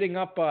be hitting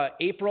up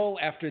April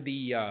after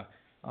the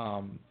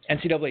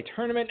NCAA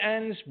tournament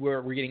ends,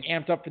 where we're getting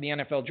amped up for the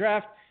NFL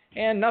draft,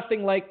 and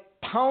nothing like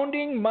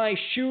pounding my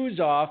shoes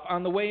off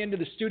on the way into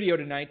the studio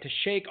tonight to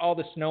shake all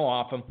the snow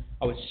off them.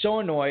 I was so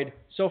annoyed,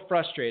 so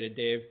frustrated,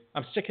 Dave.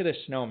 I'm sick of this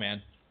snow,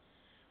 man.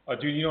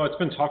 Dude, it's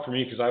been tough for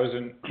me because I was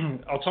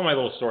in – I'll tell my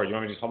little story. Do you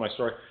want me to tell my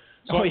story?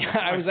 So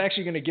I was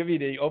actually going to give you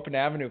the open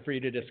avenue for you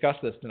to discuss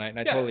this tonight, and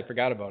I totally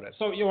forgot about it.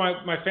 So,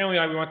 my family and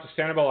I, we went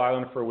to Sanibel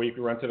Island for a week.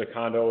 We rented a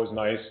condo. It was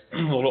nice.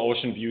 A little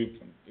ocean view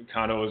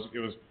condo. It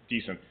was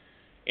decent.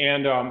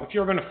 And if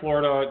you've ever been to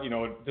Florida,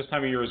 this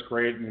time of year is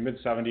great in the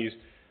mid-70s.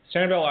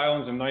 Sanibel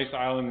Island is a nice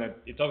island that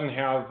it doesn't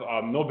have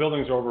no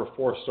buildings over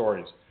 4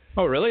 stories.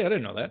 Oh, really? I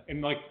didn't know that.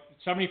 And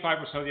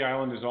 75% of the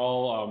island is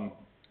all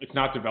it's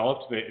not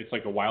developed. It's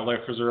like a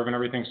wildlife preserve and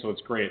everything, so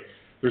it's great.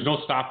 There's no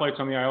stoplights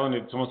on the island.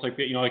 It's almost like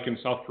like in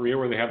South Korea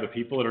where they have the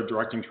people that are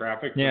directing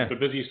traffic. Yeah. The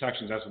busy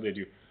sections, that's what they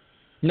do.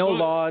 No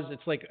laws.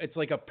 It's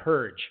like a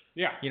purge.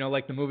 Yeah.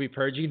 Like the movie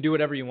Purge. You can do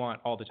whatever you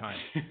want all the time.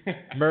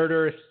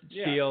 Murder,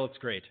 steal. It's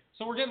great.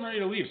 So we're getting ready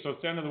to leave. So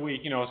it's the end of the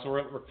week. So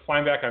we're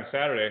flying back on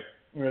Saturday.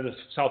 We're at the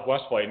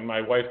Southwest flight, and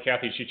my wife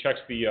Kathy, she checks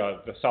the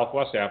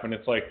Southwest app, and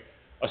it's like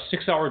a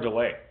 6-hour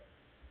delay.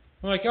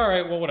 I'm like, all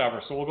right, well, whatever.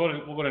 So we'll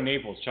go to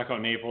Naples, check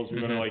out Naples.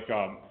 We're going to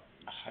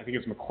I think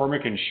it's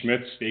McCormick and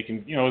Schmidt's steak,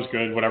 and it was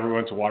good. Whatever. We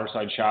went to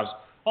Waterside Shops,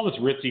 all this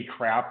ritzy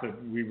crap that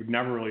we would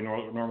never really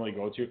normally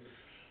go to.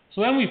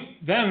 So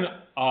then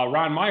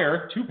Ron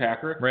Meyer,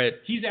 2-packer, right?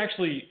 He's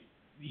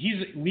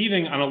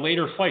leaving on a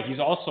later flight. He's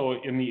also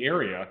in the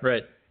area,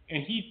 right?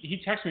 And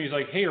he texts me. He's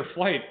like, hey, your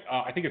flight,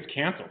 I think it's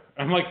canceled.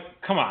 I'm like,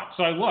 come on.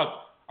 So I look,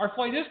 our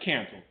flight is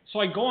canceled. So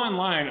I go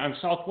online on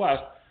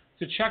Southwest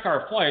to check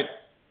our flight.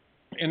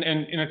 And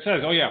it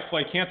says, oh, yeah,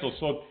 flight canceled.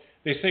 So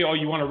they say, oh,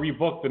 you want to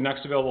rebook the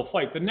next available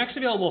flight. The next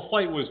available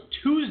flight was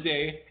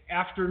Tuesday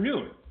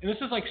afternoon. And this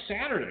is like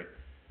Saturday.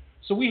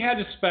 So we had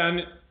to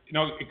spend,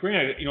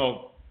 granted,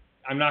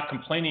 I'm not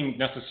complaining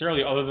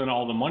necessarily other than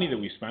all the money that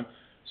we spent.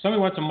 So then we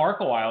went to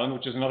Marco Island,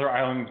 which is another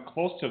island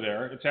close to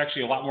there. It's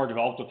actually a lot more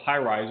developed with high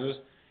rises.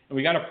 And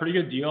we got a pretty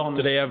good deal on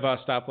this. Do they have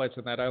stoplights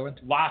on that island?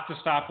 Lots of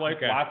stoplights,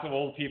 okay. Lots of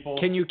old people.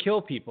 Can you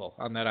kill people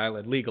on that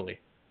island legally?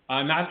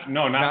 Not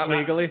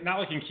legally. Not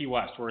like in Key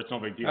West where it's no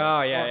big deal.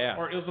 Oh yeah.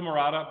 Or Isla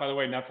Morada, by the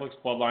way, Netflix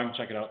Bloodline,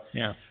 check it out.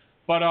 Yeah.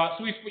 But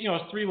so we,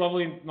 it's 3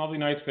 lovely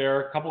nights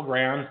there, a couple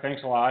grand.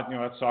 Thanks a lot.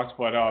 That sucks,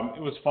 but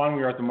it was fun.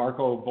 We were at the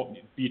Marco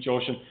Beach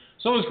Ocean,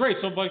 so it was great.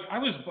 So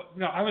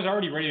I was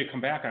already ready to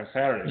come back on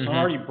Saturday. So I'm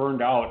already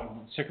burned out,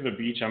 I'm sick of the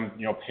beach. I'm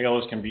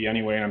pale as can be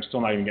anyway, and I'm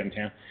still not even getting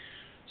tan.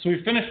 So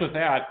we finished with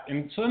that,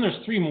 and so then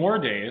there's 3 more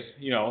days,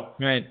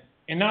 Right.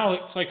 And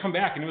now, so I come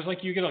back, and it was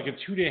like you get like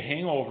a 2-day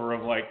hangover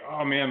of like,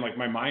 oh man, like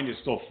my mind is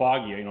still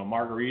foggy.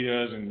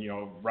 Margaritas and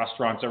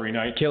restaurants every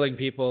night. Killing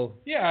people.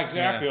 Yeah,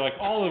 exactly. Yeah. Like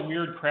all the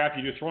weird crap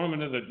you do, throw them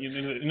into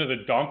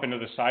the dump, into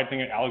the side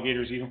thing, and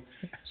alligators eat them.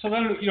 So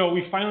then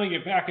we finally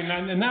get back, and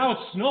now it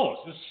snows.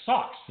 This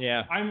sucks.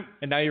 Yeah.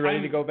 And now you're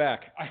ready to go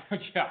back.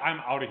 I'm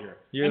out of here.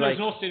 There's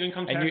no state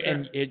income tax.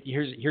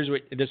 Here's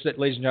what this,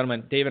 ladies and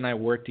gentlemen. Dave and I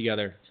work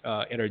together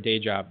at our day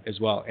job as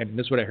well, and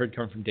this is what I heard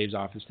coming from Dave's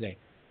office today.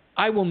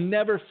 I will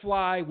never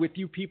fly with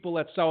you people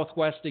at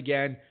Southwest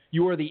again.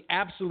 You are the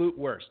absolute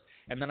worst.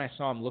 And then I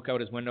saw him look out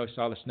his window,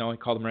 saw the snow. I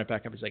called him right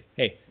back up. He's like,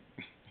 hey,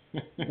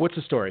 what's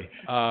the story?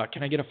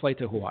 Can I get a flight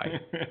to Hawaii?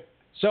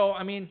 So,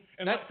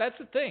 that's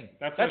the thing.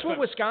 That's what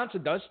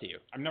Wisconsin does to you.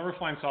 I'm never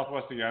flying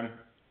Southwest again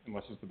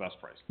unless it's the best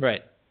price.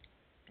 Right.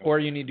 Or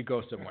you need to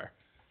go somewhere.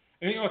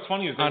 And what's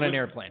funny is on an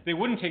airplane. They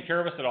wouldn't take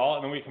care of us at all,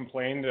 and then we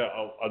complained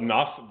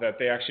enough that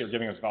they actually are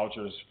giving us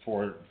vouchers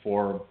for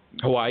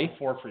Hawaii?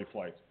 4 free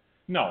flights.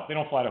 No, they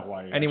don't fly to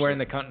Hawaii. Anywhere in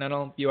the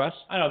continental U.S.?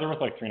 I know, they're worth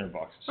like $300.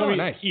 So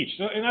nice. Each.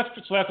 So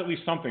that's at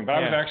least something.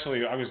 But yeah.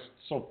 I was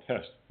so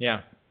pissed.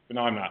 Yeah. But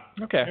now I'm not.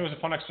 Okay. It was a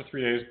fun extra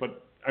 3 days,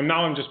 but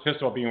I'm just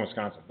pissed about being in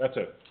Wisconsin. That's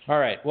it. All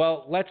right.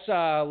 Well, let's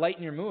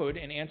lighten your mood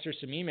and answer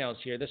some emails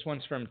here. This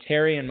one's from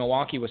Terry in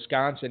Milwaukee,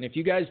 Wisconsin. If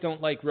you guys don't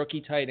like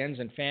rookie tight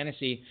ends in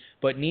fantasy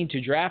but need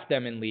to draft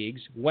them in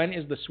leagues, when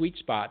is the sweet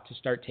spot to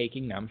start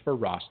taking them for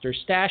roster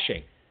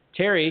stashing?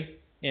 Terry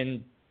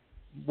in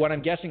what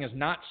I'm guessing is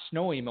not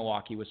snowy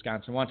Milwaukee,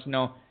 Wisconsin, wants to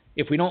know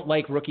if we don't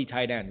like rookie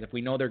tight ends, if we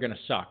know they're going to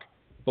suck,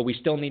 but we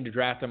still need to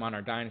draft them on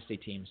our dynasty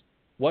teams,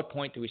 what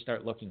point do we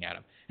start looking at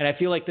them? And I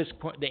feel like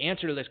the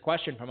answer to this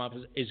question from us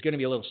is going to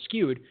be a little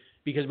skewed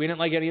because we didn't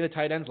like any of the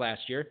tight ends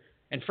last year.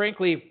 And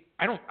frankly,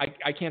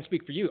 I can't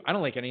speak for you. I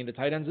don't like any of the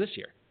tight ends this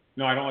year.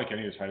 No, I don't like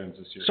any of the tight ends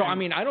this year. So,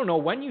 I don't know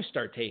when you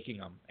start taking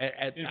them.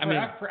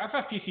 For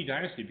FFPC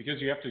Dynasty,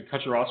 because you have to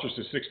cut your rosters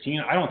to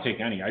 16, I don't take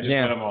any. I just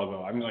let them all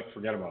go. I'm like,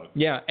 forget about it.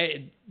 Yeah,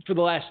 for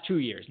the last 2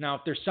 years. Now,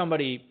 if there's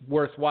somebody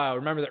worthwhile,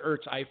 remember the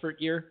Ertz-Eifert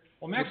year?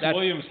 Well, Max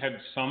Williams had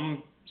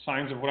some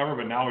signs of whatever,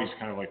 but now he's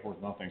kind of like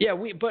worth nothing. Yeah,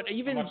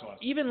 even last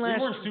we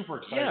weren't super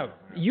excited.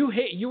 Yeah,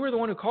 you were the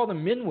one who called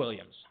him Min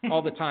Williams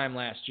all the time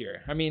last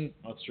year. I mean,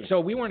 that's true. So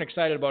we weren't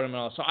excited about him at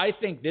all. So I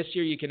think this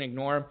year you can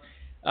ignore him.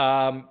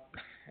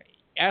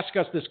 Ask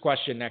us this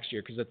question next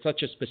year because it's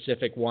such a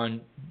specific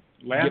one.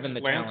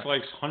 Lance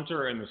likes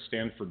Hunter and the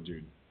Stanford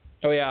dude.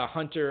 Oh yeah,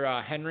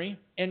 Hunter Henry,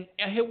 and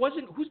it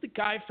wasn't. Who's the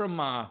guy from?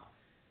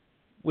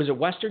 Was it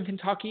Western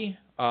Kentucky?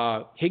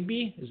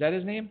 Higbee, is that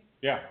his name?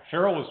 Yeah,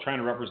 Farrell was trying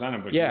to represent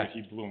him, but he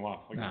blew him off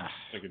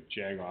like a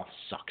jag-off.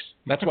 Sucks.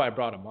 That's why I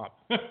brought him up.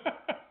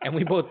 And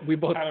we both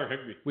Tyler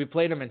Higbee. We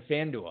played him in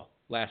FanDuel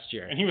last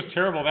year. And he was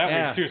terrible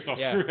that week too, so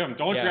screw him.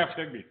 Don't draft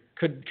Higbee.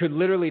 Could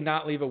literally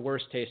not leave a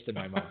worse taste in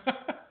my mouth.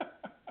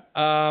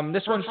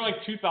 This one's for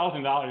like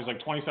 $2,000,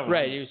 like $2,700.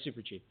 Right, he was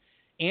super cheap.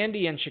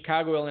 Andy in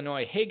Chicago,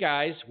 Illinois. Hey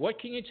guys, what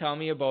can you tell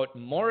me about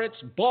Moritz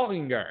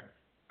Bollinger?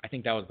 I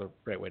think that was the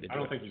right way to do it. I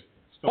don't think he's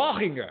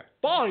Bollinger.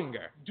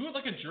 Do it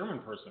like a German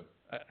person.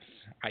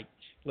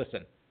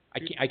 Listen.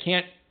 I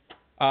can't.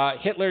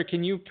 Hitler,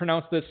 can you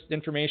pronounce this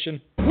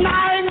information?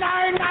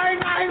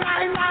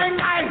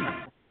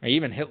 9999999.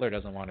 Even Hitler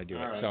doesn't want to do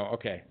it. Right. So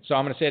okay. So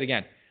I'm going to say it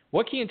again.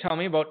 What can you tell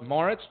me about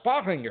Moritz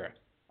Bollinger?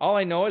 All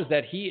I know is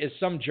that he is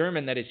some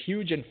German that is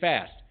huge and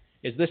fast.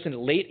 Is this a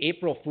late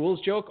April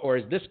Fool's joke or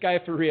is this guy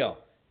for real?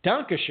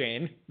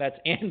 Dankeschön. That's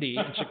Andy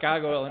in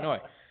Chicago, Illinois.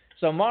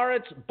 So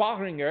Moritz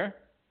Bollinger,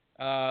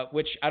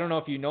 which I don't know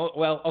if you know.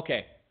 Well,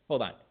 okay.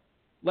 Hold on.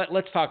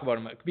 Let's talk about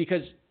him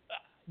because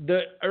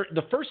the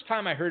first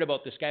time I heard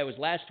about this guy was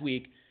last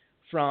week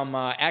from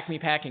Acme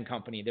Packing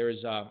Company. There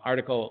was an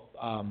article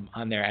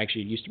on there.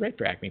 Actually, used to write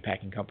for Acme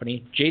Packing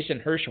Company. Jason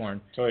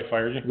Hirschhorn. So they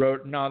fired you?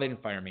 No, they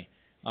didn't fire me.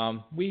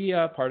 We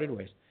parted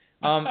ways.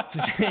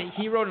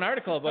 He wrote an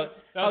article about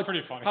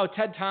pretty funny. How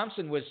Ted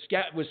Thompson was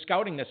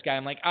scouting this guy.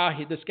 I'm like,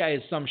 this guy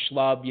is some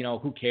schlub.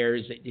 Who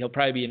cares? He'll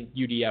probably be in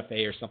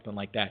UDFA or something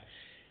like that.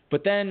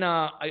 But then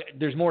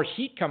there's more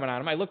heat coming on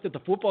him. I looked at the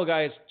Football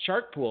Guys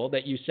shark pool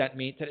that you sent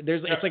me.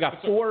 It's like a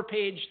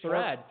four-page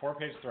thread.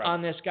 Four-page thread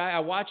on this guy. I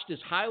watched his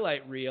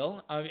highlight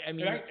reel.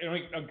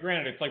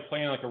 Granted, it's like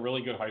playing like a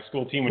really good high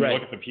school team when you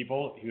look at the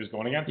people he was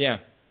going against. Yeah.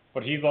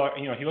 But he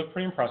looked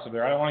pretty impressive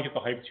there. I don't want to get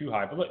the hype too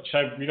high, but should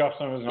I read off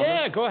some of his numbers?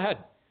 Yeah, go ahead.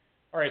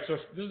 All right, so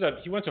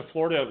he went to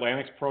Florida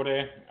Atlantic's Pro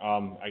Day.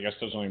 I guess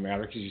it doesn't really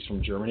matter because he's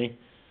from Germany.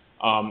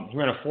 He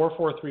ran a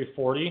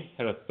 4.43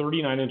 had a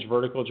 39-inch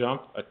vertical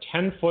jump, a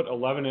 10-foot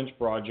 11-inch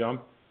broad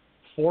jump,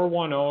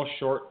 4.10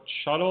 short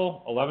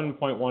shuttle,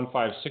 11.15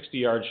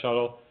 60-yard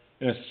shuttle,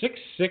 and a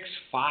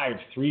 6.65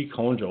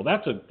 three-cone drill.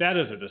 That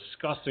is a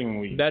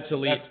disgustingly. That's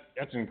elite.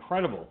 That's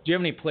incredible. Do you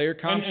have any player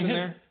comps in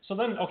there? So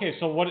then, okay,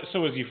 so what is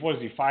he? What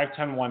is he?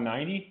 5'10",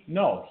 190?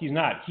 No, he's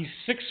not. He's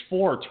 6'4",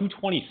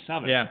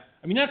 227. Yeah.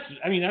 I mean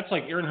that's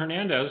like Aaron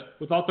Hernandez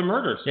without the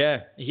murders.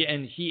 Yeah,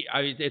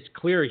 it's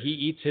clear he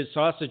eats his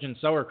sausage and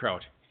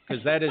sauerkraut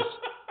because that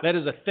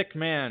is a thick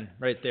man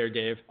right there,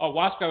 Dave. Oh,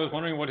 Waska was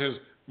wondering what his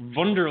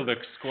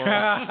Wunderlich score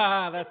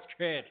was. That's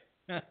great.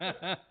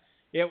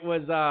 It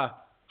was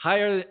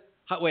higher.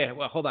 Wait,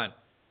 hold on.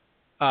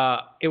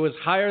 It was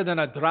higher than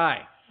a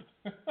drei.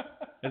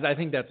 I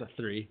think that's a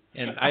 3,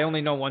 and I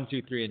only know 1,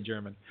 2, 3 in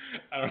German.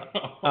 I don't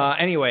know.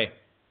 Anyway,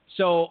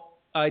 so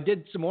I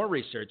did some more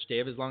research,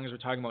 Dave. As long as we're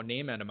talking about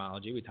name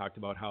etymology, we talked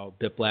about how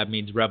Biplab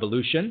means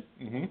revolution,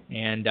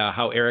 and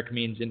how Eric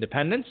means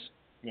independence,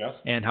 yes,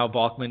 and how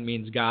Balkman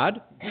means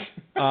God.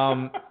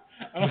 I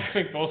don't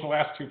think those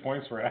last 2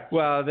 points were accurate.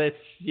 Well, that's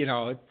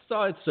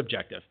it's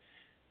subjective.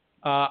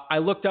 I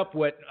looked up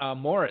what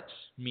Moritz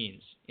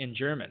means in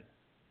German,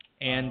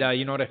 and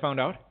you know what I found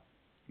out?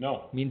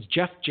 No. It means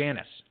Jeff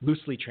Janis,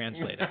 loosely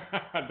translated.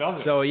 Does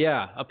it? So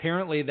yeah,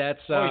 apparently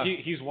that's.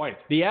 He's white.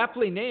 The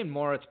aptly named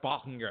Moritz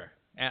Bollinger.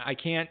 I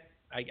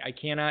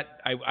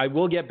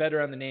will get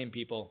better on the name,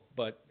 people,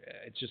 but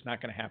it's just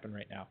not going to happen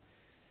right now.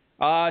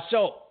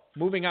 So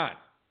moving on.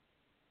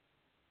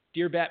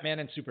 Dear Batman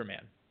and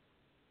Superman,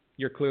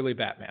 you're clearly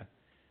Batman.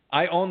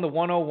 I own the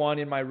 101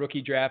 in my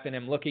rookie draft and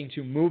am looking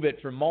to move it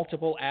for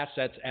multiple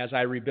assets as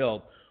I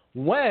rebuild.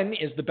 When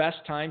is the best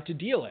time to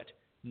deal it?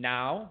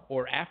 Now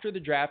or after the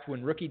draft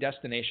when rookie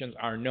destinations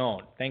are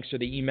known? Thanks for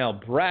the email,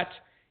 Brett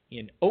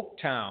in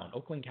Oaktown,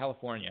 Oakland,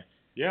 California.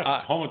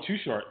 Yeah, home of Too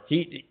Short.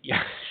 You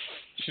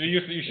should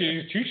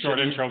use Too Short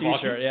intro. Too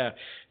Short, yeah.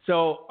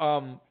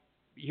 So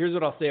here's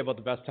what I'll say about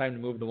the best time to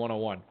move the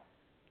 101.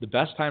 The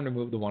best time to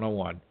move the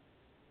 101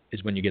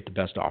 is when you get the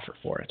best offer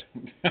for it.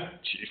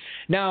 Jeez.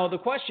 Now the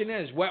question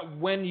is,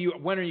 when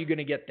are you going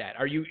to get that?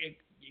 Are you?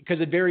 Because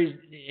it varies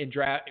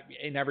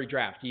in every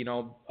draft,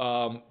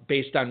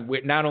 based on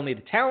not only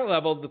the talent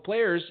level of the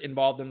players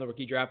involved in the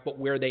rookie draft, but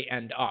where they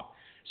end up.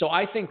 So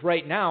I think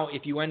right now,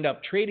 if you end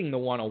up trading the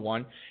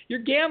 101, you're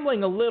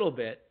gambling a little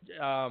bit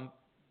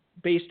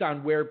based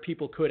on where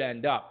people could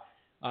end up.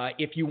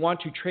 If you want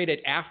to trade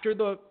it after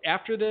the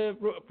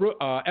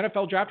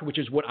NFL draft, which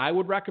is what I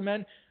would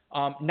recommend,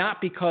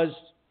 not because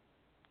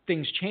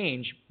things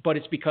change, but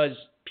it's because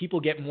people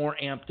get more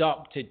amped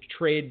up to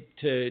trade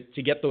to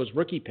get those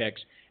rookie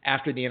picks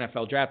after the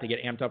NFL draft. They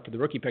get amped up for the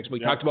rookie picks. We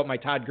talked about my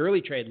Todd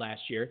Gurley trade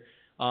last year.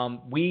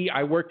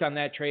 I worked on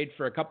that trade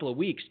for a couple of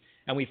weeks,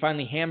 and we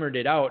finally hammered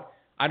it out,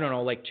 I don't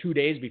know, like 2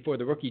 days before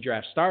the rookie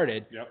draft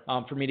started,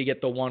 for me to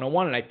get the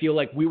 101. And I feel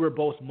like we were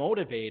both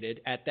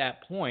motivated at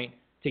that point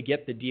to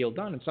get the deal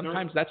done. And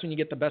sometimes that's when you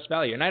get the best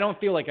value. And I don't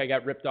feel like I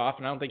got ripped off,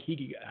 and I don't think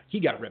he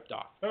got ripped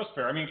off. That was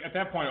fair. I mean, at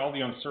that point, all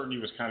the uncertainty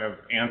was kind of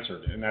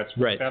answered, and that's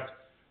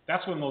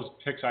when those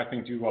picks, I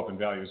think, do go up in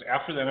value. Is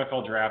after the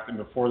NFL draft and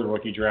before the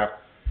rookie draft.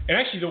 And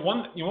actually, the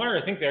one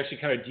where I think they actually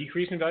kind of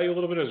decrease in value a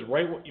little bit is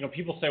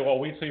people say, well,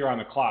 wait till you're on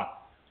the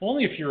clock.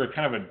 Only if you're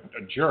kind of a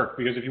jerk,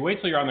 because if you wait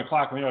till you're on the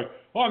clock and you're like,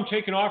 oh, I'm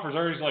taking offers,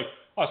 everybody's like,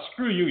 oh,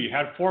 screw you. You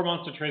had 4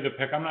 months to trade the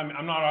pick. I'm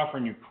not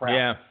offering you crap.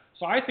 Yeah.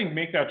 So I think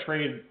make that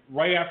trade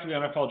right after the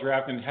NFL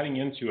draft and heading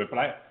into it. But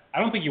I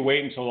don't think you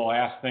wait until the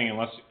last thing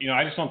unless,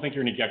 I just don't think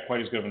you're going to get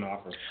quite as good of an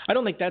offer. I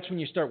don't think that's when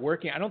you start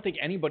working. I don't think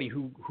anybody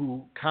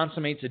who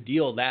consummates a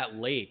deal that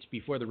late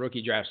before the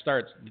rookie draft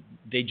starts,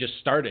 they just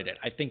started it.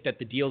 I think that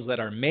the deals that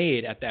are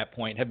made at that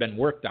point have been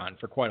worked on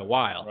for quite a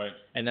while. Right.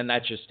 And then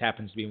that just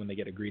happens to be when they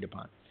get agreed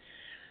upon.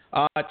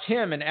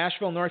 Tim in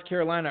Asheville, North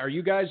Carolina, are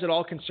you guys at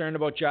all concerned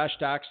about Josh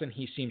Doctson?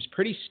 He seems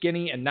pretty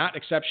skinny and not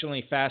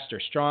exceptionally fast or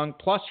strong.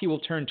 Plus, he will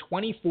turn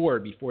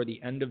 24 before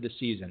the end of the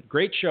season.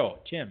 Great show,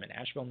 Tim in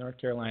Asheville, North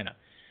Carolina.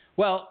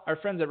 Well, our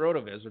friends at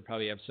RotoViz would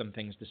probably have some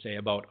things to say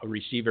about a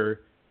receiver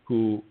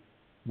who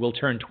will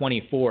turn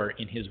 24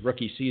 in his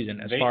rookie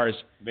season. They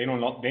know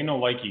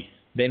Likey.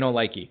 They know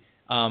Likey.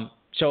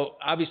 So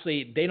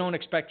obviously, they don't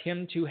expect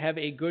him to have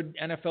a good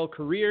NFL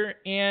career.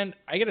 And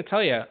I got to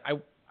tell you,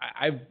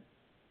 I've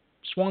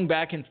swung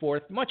back and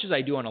forth, much as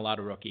I do on a lot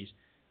of rookies,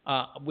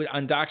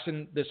 on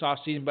Doctson this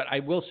offseason, but I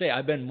will say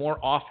I've been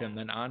more off him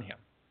than on him.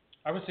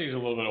 I would say he's a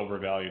little bit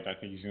overvalued. I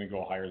think he's going to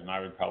go higher than I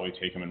would probably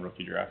take him in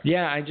rookie draft.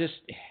 Yeah,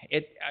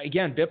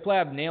 again,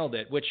 Biplab nailed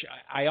it, which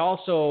I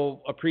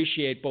also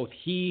appreciate both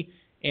he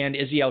and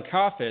Izzy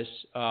Alkafis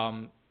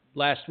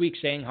last week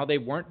saying how they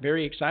weren't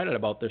very excited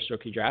about this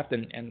rookie draft,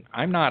 and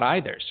I'm not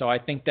either. So I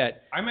think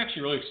that I'm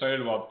actually really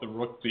excited about the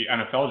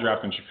NFL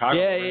draft in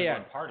Chicago. Yeah.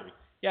 Party.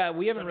 Yeah,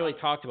 we haven't really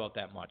talked about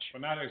that much. We're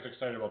not as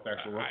excited about the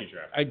actual rookie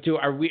draft.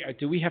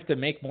 Do we have to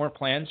make more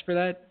plans for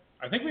that?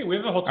 I think we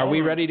have a hotel room. Are we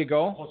ready to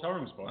go? Hotel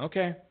room's booked.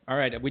 Okay. All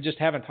right. We just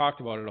haven't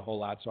talked about it a whole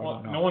lot, so I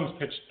don't know. No one's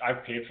pitched.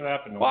 I've paid for that,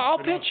 but I'll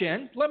pitch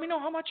in. Let me know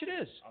how much it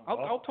is.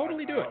 I'll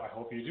totally do it. I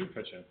hope you do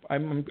pitch We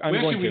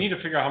in. need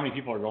to figure out how many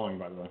people are going,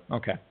 by the way.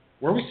 Okay.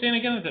 Where are we staying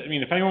again? I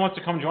mean, if anyone wants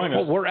to come join us.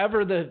 Well,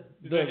 wherever the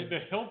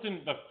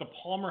Hilton, the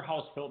Palmer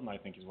House Hilton, I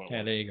think is what it was.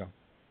 Yeah, there you go.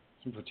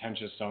 Some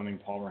pretentious sounding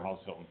Palmer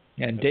House Hilton.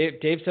 Yeah, and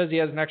Dave says he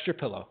has an extra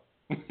pillow.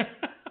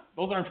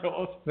 Those aren't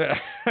pillows.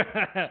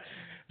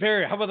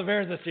 How about the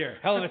Bears this year?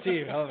 Hell of a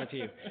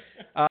team.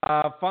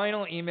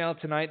 Final email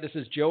tonight. This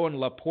is Joe in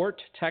LaPorte,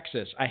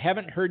 Texas. I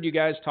haven't heard you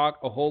guys talk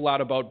a whole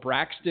lot about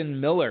Braxton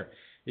Miller.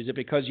 Is it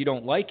because you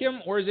don't like him,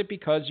 or is it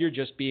because you're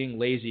just being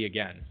lazy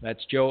again?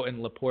 That's Joe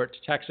in LaPorte,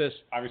 Texas.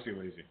 Obviously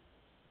lazy.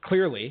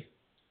 Clearly.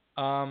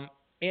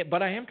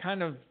 But I am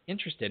kind of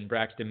interested in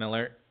Braxton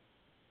Miller.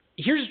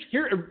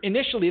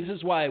 Initially, this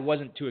is why I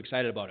wasn't too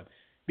excited about him,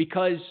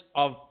 because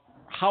of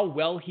how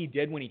well he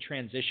did when he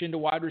transitioned to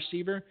wide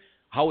receiver,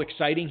 how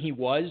exciting he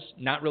was,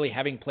 not really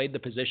having played the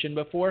position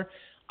before.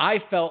 I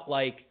felt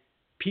like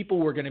people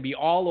were going to be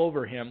all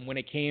over him when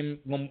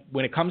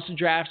it comes to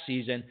draft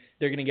season.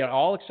 They're going to get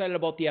all excited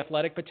about the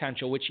athletic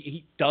potential, which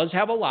he does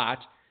have a lot,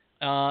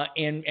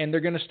 and they're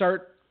going to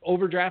start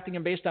overdrafting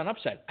him based on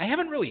upside. I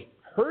haven't really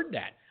heard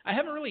that. I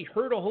haven't really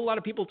heard a whole lot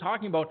of people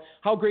talking about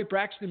how great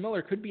Braxton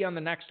Miller could be on the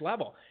next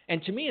level.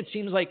 And to me, it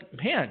seems like,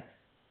 man,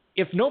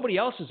 if nobody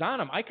else is on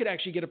him, I could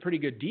actually get a pretty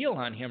good deal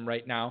on him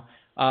right now.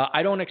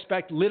 I do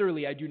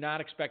not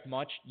expect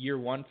much year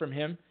one from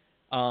him.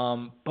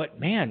 But,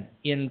 man,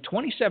 in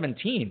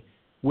 2017,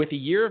 with a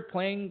year of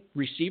playing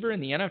receiver in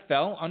the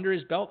NFL under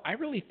his belt, I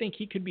really think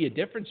he could be a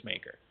difference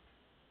maker.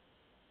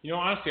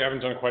 Honestly, I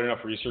haven't done quite enough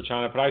research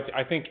on it, but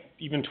I think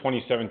even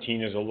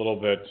 2017 is a little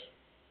bit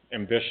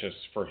ambitious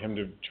for him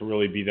to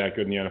really be that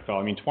good in the NFL.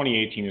 I mean,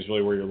 2018 is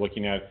really where you're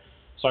looking at.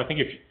 So I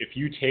think if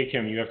you take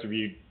him, you have to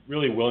be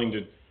really willing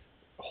to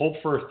hope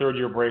for a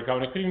third-year breakout,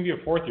 and it could even be a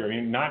fourth year. I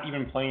mean, not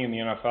even playing in the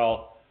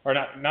NFL, or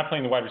not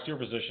playing the wide receiver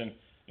position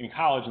in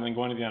college and then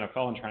going to the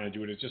NFL and trying to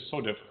do it is just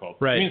so difficult.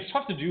 Right. I mean, it's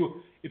tough to do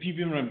if you've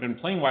been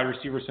playing wide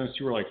receiver since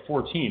you were like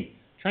 14.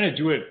 Trying to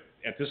do it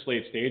at this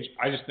late stage,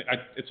 I just think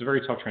it's a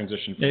very tough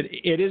transition.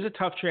 It is a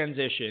tough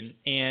transition,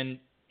 and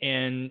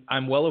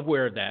I'm well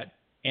aware of that.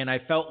 And I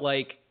felt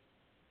like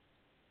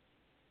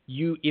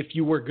if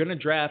you were going to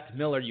draft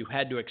Miller, you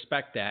had to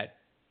expect that.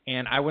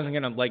 And I wasn't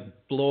going to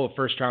blow a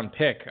first-round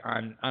pick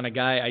on a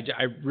guy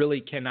I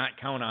really cannot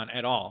count on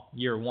at all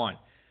year one.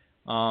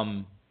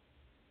 And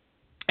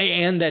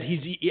that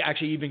he's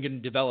actually even going to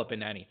develop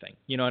into anything.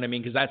 You know what I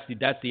mean? Because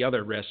that's the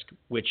other risk,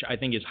 which I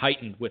think is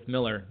heightened with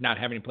Miller not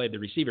having played the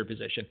receiver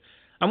position.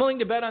 I'm willing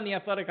to bet on the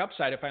athletic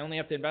upside if I only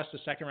have to invest a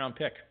second-round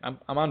pick. I'm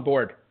on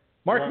board.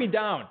 Mark me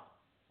down.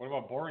 What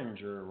about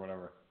Boringer or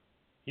whatever?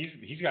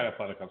 He's got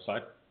athletic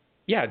upside.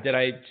 Yeah, did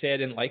I say I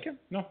didn't like him?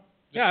 No.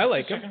 Yeah, I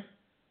like him.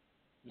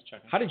 Just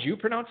checking. How did you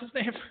pronounce his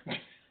name?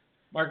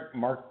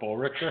 Mark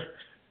Bullrichter.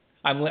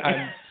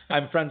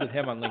 I'm friends with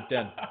him on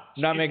LinkedIn.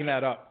 Not making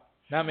that up.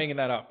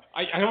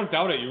 I don't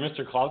doubt it. You're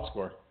Mr. Cloud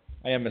Score.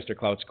 I am Mr.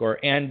 Cloud Score.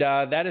 And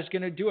that is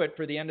going to do it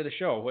for the end of the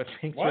show.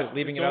 Thanks for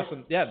leaving it up.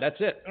 Yeah, that's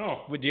it.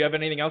 Oh. Do you have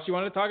anything else you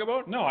want to talk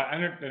about? No, I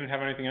didn't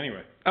have anything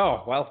anyway.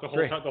 Oh, well, the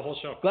whole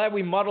show. Glad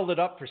we muddled it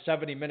up for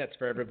 70 minutes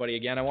for everybody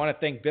again. I want to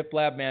thank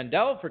Biplab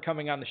Mandal for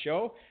coming on the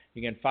show.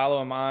 You can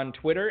follow him on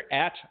Twitter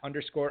at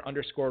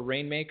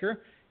 __Rainmaker.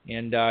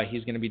 And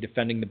he's going to be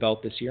defending the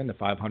belt this year in the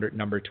 500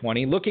 number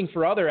 20. Looking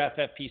for other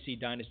FFPC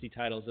Dynasty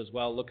titles as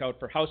well. Look out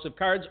for House of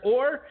Cards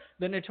or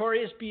the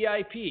Notorious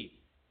BIP.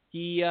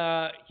 He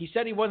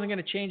said he wasn't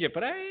going to change it,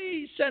 but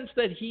I sense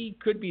that he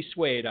could be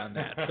swayed on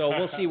that. So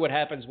we'll see what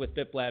happens with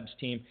Biplab's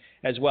team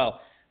as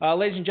well.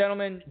 Ladies and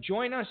gentlemen,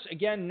 join us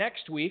again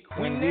next week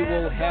when we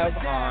will have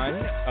on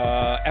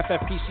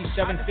FFPC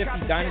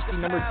 750 Dynasty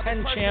number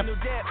 10 champ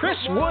Chris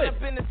Wood.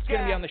 It's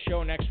going to be on the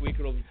show next week.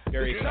 It'll be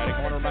very exciting.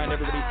 I want to remind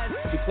everybody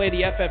to play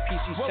the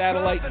FFPC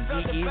Satellite and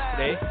VEs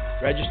today.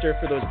 Register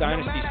for those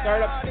Dynasty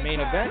startups, the main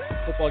event,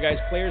 Football Guys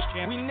Players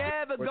Championship.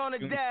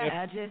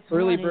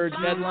 Early bird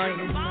deadline.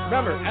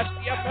 Remember,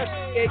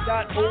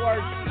 SDFSCA.org.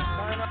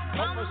 Sign up,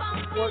 help us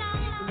support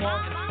season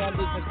long and small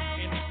business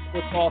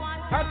football.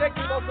 Contact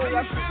your local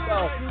rep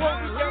yourself.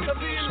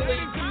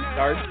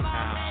 Start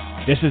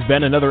now. This has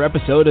been another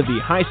episode of the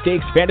High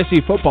Stakes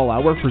Fantasy Football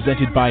Hour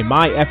presented by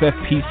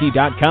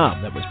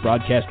MyFFPC.com that was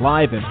broadcast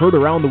live and heard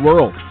around the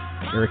world.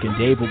 Eric and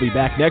Dave will be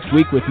back next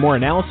week with more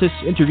analysis,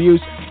 interviews,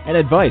 and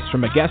advice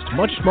from a guest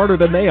much smarter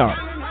than they are.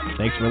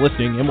 Thanks for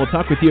listening, and we'll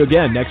talk with you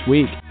again next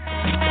week.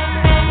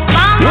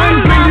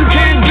 One thing you